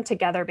grouping them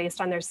together based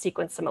on their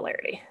sequence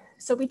similarity.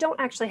 So we don't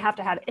actually have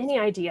to have any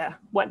idea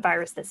what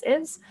virus this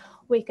is.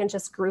 We can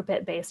just group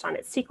it based on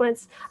its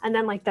sequence. And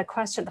then like the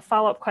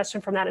follow-up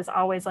question from that is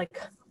always like,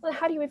 well,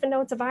 how do you even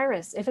know it's a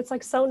virus? If it's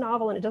like so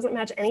novel and it doesn't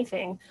match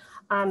anything.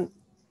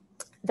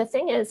 The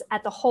thing is,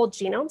 at the whole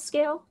genome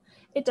scale,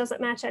 it doesn't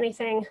match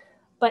anything.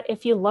 But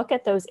if you look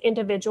at those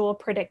individual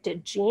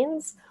predicted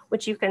genes,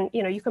 which you can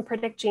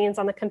predict genes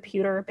on the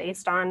computer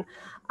based on,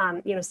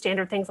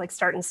 standard things like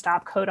start and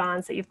stop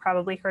codons that you've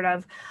probably heard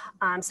of.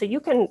 So you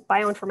can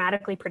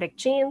bioinformatically predict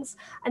genes.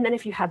 And then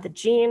if you have the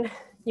gene,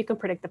 you can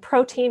predict the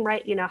protein,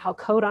 right? You know how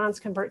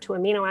codons convert to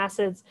amino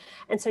acids.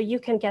 And so you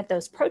can get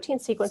those protein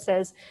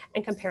sequences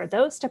and compare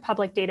those to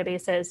public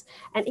databases.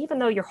 And even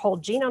though your whole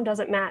genome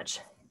doesn't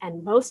match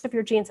and most of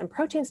your genes and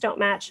proteins don't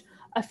match,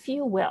 a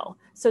few will.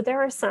 So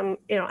there are some,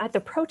 at the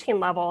protein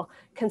level,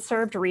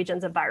 conserved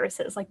regions of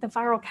viruses, like the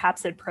viral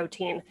capsid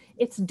protein.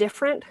 It's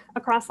different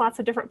across lots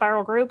of different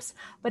viral groups,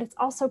 but it's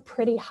also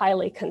pretty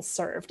highly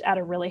conserved at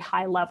a really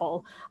high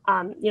level.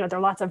 There are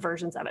lots of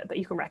versions of it, but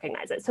you can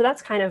recognize it. So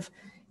that's kind of,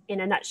 in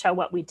a nutshell,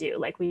 what we do.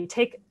 Like we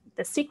take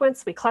the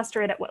sequence, we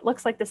cluster it at what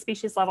looks like the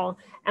species level,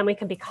 and we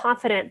can be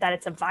confident that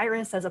it's a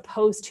virus as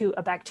opposed to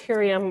a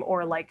bacterium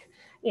or like,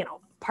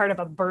 part of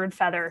a bird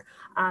feather,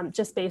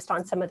 just based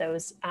on some of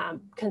those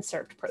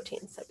conserved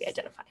proteins that we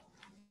identify.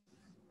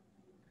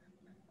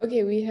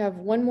 Okay, we have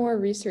one more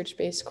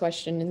research-based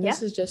question, and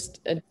this is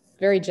just a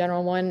very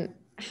general one.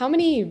 How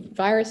many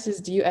viruses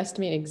do you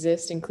estimate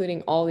exist,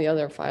 including all the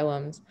other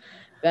phylums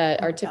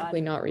that are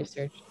typically not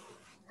researched?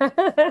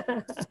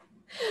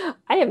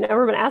 I have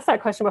never been asked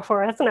that question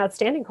before. That's an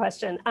outstanding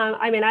question.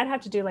 I'd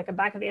have to do like a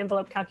back of the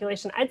envelope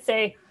calculation. I'd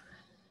say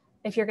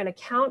if you're going to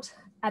count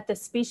at the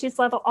species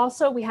level,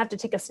 also we have to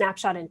take a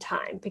snapshot in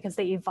time because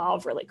they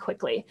evolve really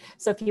quickly.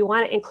 So if you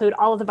want to include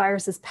all of the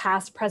viruses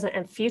past, present,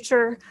 and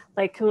future,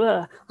 like,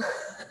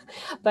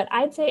 but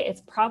I'd say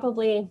it's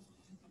probably,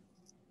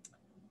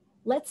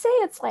 let's say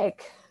it's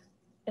like,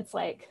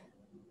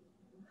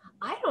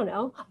 I don't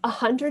know,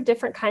 100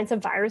 different kinds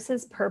of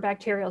viruses per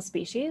bacterial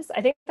species.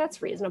 I think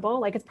that's reasonable.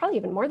 Like it's probably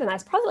even more than that.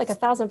 It's probably like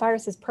 1,000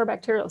 viruses per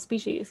bacterial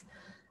species.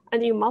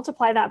 And you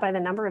multiply that by the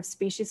number of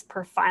species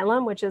per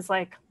phylum, which is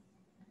like,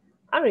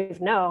 I don't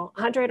even know,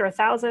 100 or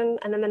 1,000,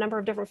 and then the number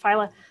of different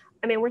phyla.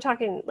 We're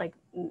talking like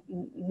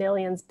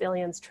millions,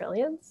 billions,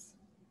 trillions,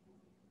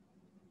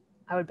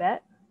 I would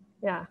bet.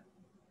 Yeah.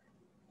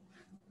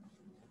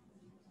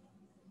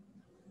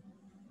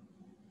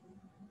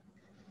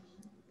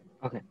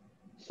 Okay.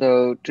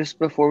 So just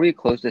before we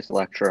close this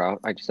lecture out,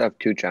 I just have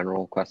two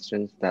general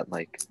questions that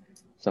like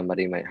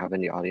somebody might have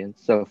in the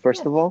audience. So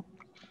first of all,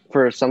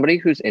 for somebody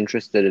who's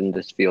interested in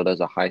this field as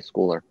a high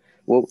schooler,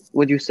 what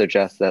would you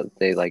suggest that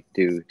they like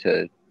do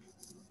to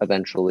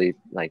eventually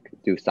like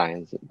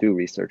do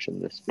research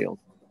in this field?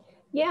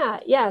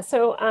 Yeah.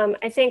 So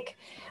I think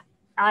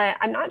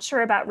I'm not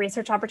sure about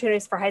research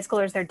opportunities for high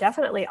schoolers. There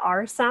definitely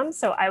are some.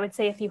 So I would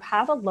say if you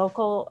have a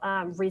local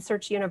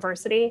research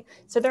university,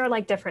 so there are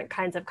like different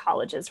kinds of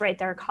colleges, right?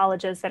 There are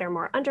colleges that are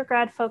more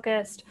undergrad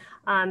focused.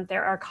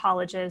 There are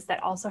colleges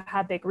that also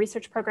have big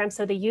research programs.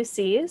 So the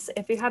UCs,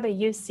 if you have a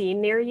UC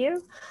near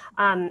you,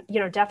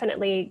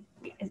 definitely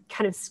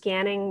kind of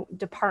scanning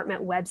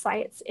department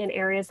websites in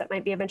areas that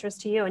might be of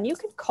interest to you. And you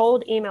can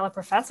cold email a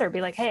professor,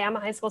 be like, hey, I'm a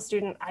high school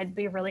student. I'd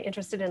be really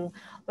interested in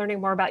learning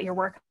more about your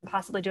work,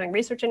 possibly doing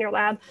research in your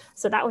lab.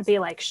 So that would be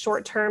like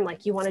short term,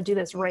 like you want to do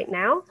this right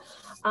now.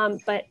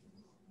 But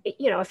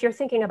if you're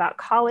thinking about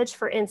college,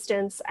 for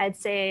instance, I'd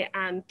say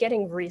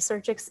getting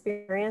research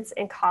experience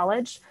in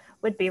college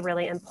would be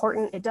really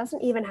important. It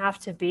doesn't even have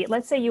to be,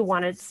 let's say you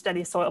want to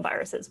study soil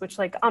viruses, which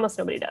like almost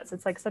nobody does.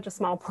 It's like such a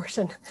small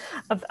portion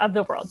of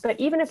the world. But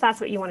even if that's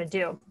what you want to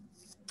do,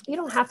 you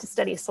don't have to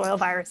study soil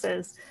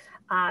viruses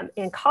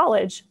in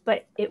college,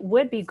 but it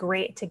would be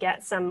great to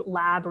get some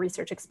lab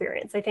research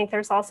experience. I think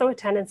there's also a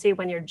tendency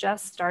when you're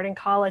just starting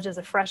college as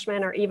a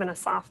freshman or even a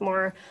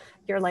sophomore,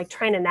 you're like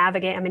trying to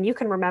navigate. You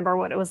can remember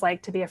what it was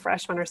like to be a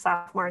freshman or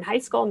sophomore in high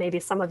school. Maybe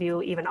some of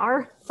you even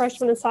are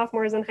freshmen and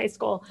sophomores in high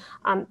school.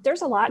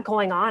 There's a lot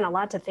going on, a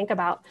lot to think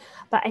about,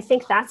 but I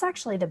think that's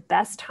actually the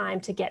best time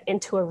to get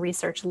into a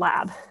research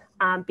lab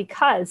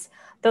because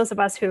those of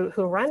us who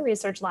run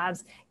research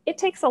labs, it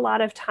takes a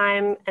lot of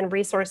time and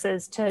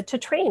resources to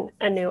train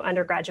a new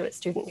undergraduate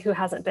student who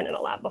hasn't been in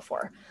a lab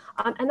before.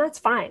 And that's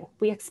fine.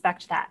 We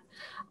expect that.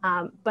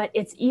 But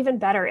it's even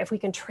better if we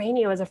can train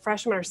you as a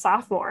freshman or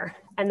sophomore,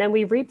 and then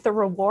we reap the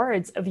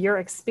rewards of your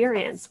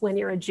experience when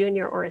you're a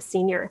junior or a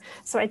senior.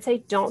 So I'd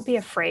say don't be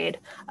afraid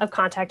of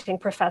contacting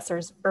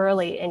professors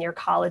early in your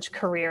college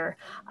career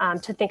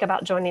to think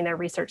about joining their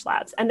research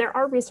labs. And there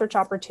are research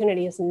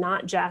opportunities,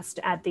 not just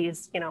at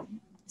these,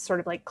 sort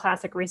of like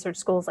classic research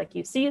schools like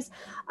UC's.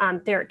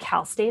 There at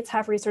Cal States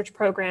have research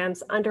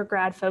programs,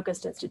 undergrad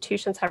focused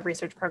institutions have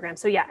research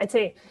programs. So yeah, I'd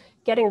say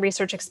getting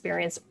research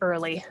experience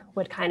early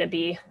would kind of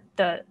be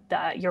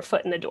your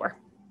foot in the door.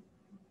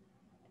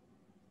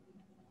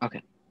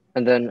 Okay.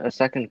 And then a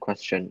second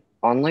question,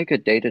 on like a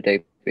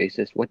day-to-day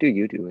basis, what do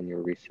you do in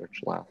your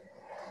research lab?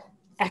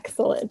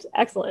 Excellent.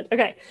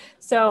 Okay,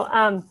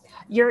 so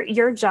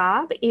your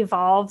job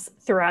evolves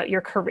throughout your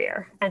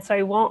career, and so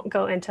I won't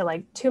go into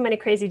like too many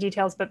crazy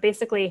details, but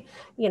basically,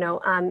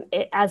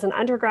 as an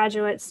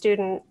undergraduate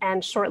student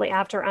and shortly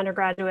after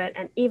undergraduate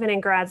and even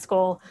in grad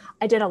school,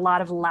 I did a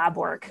lot of lab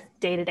work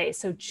day to day,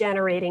 so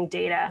generating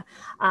data,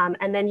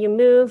 and then you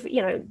move,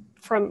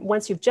 from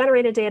once you've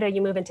generated data,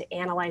 you move into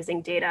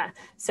analyzing data.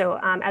 So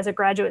as a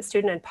graduate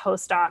student and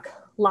postdoc,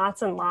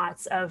 lots and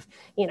lots of,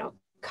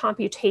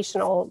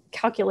 computational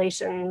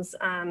calculations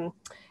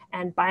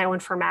and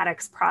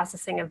bioinformatics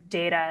processing of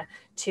data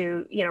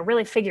to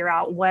really figure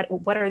out what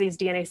are these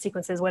DNA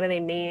sequences, what do they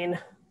mean,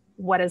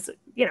 what are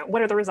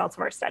the results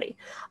of our study.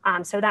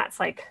 So that's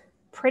like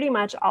pretty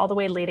much all the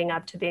way leading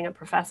up to being a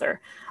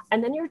professor.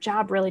 And then your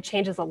job really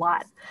changes a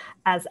lot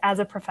as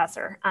a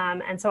professor.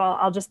 And so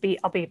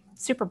I'll be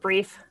super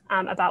brief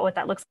about what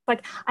that looks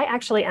like. I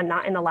actually am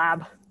not in the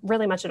lab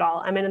really much at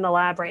all. I'm in the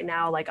lab right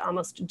now, like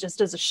almost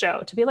just as a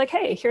show to be like,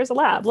 hey, here's a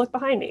lab, look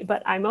behind me.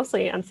 But I'm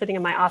sitting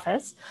in my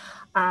office.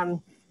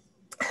 And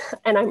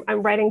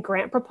I'm writing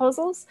grant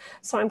proposals.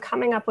 So I'm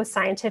coming up with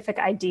scientific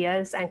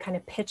ideas and kind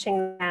of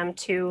pitching them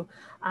to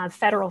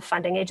federal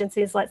funding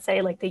agencies, let's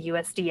say like the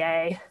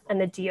USDA and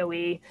the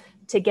DOE,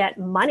 to get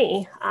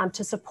money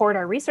to support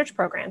our research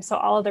program. So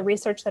all of the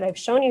research that I've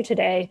shown you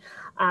today,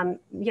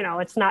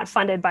 it's not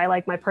funded by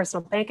like my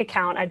personal bank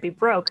account, I'd be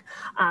broke.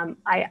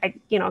 I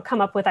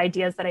come up with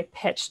ideas that I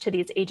pitch to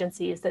these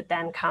agencies that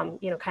then come,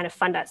 kind of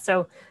fund us.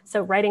 So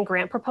writing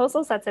grant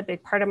proposals, that's a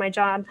big part of my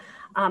job.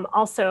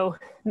 Also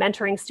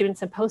mentoring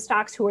students and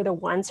postdocs who are the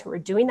ones who are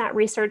doing that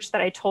research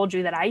that I told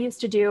you that I used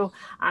to do.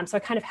 So I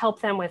kind of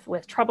help them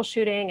with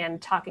troubleshooting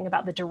and talking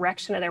about the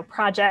direction of their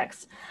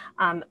projects.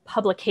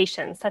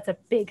 Publications, that's a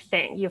big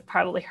thing. You've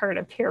probably heard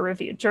of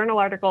peer-reviewed journal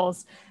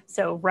articles.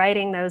 So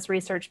writing those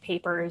research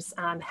papers,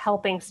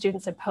 helping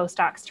students and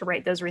postdocs to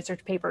write those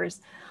research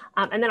papers.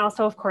 And then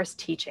also, of course,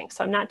 teaching.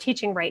 So I'm not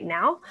teaching right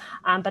now,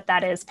 but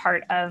that is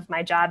part of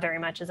my job very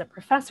much as a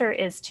professor,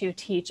 is to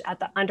teach at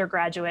the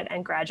undergraduate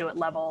and graduate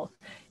level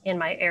in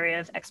my area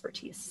of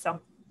expertise.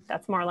 So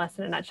that's more or less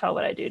in a nutshell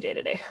what I do day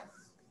to day.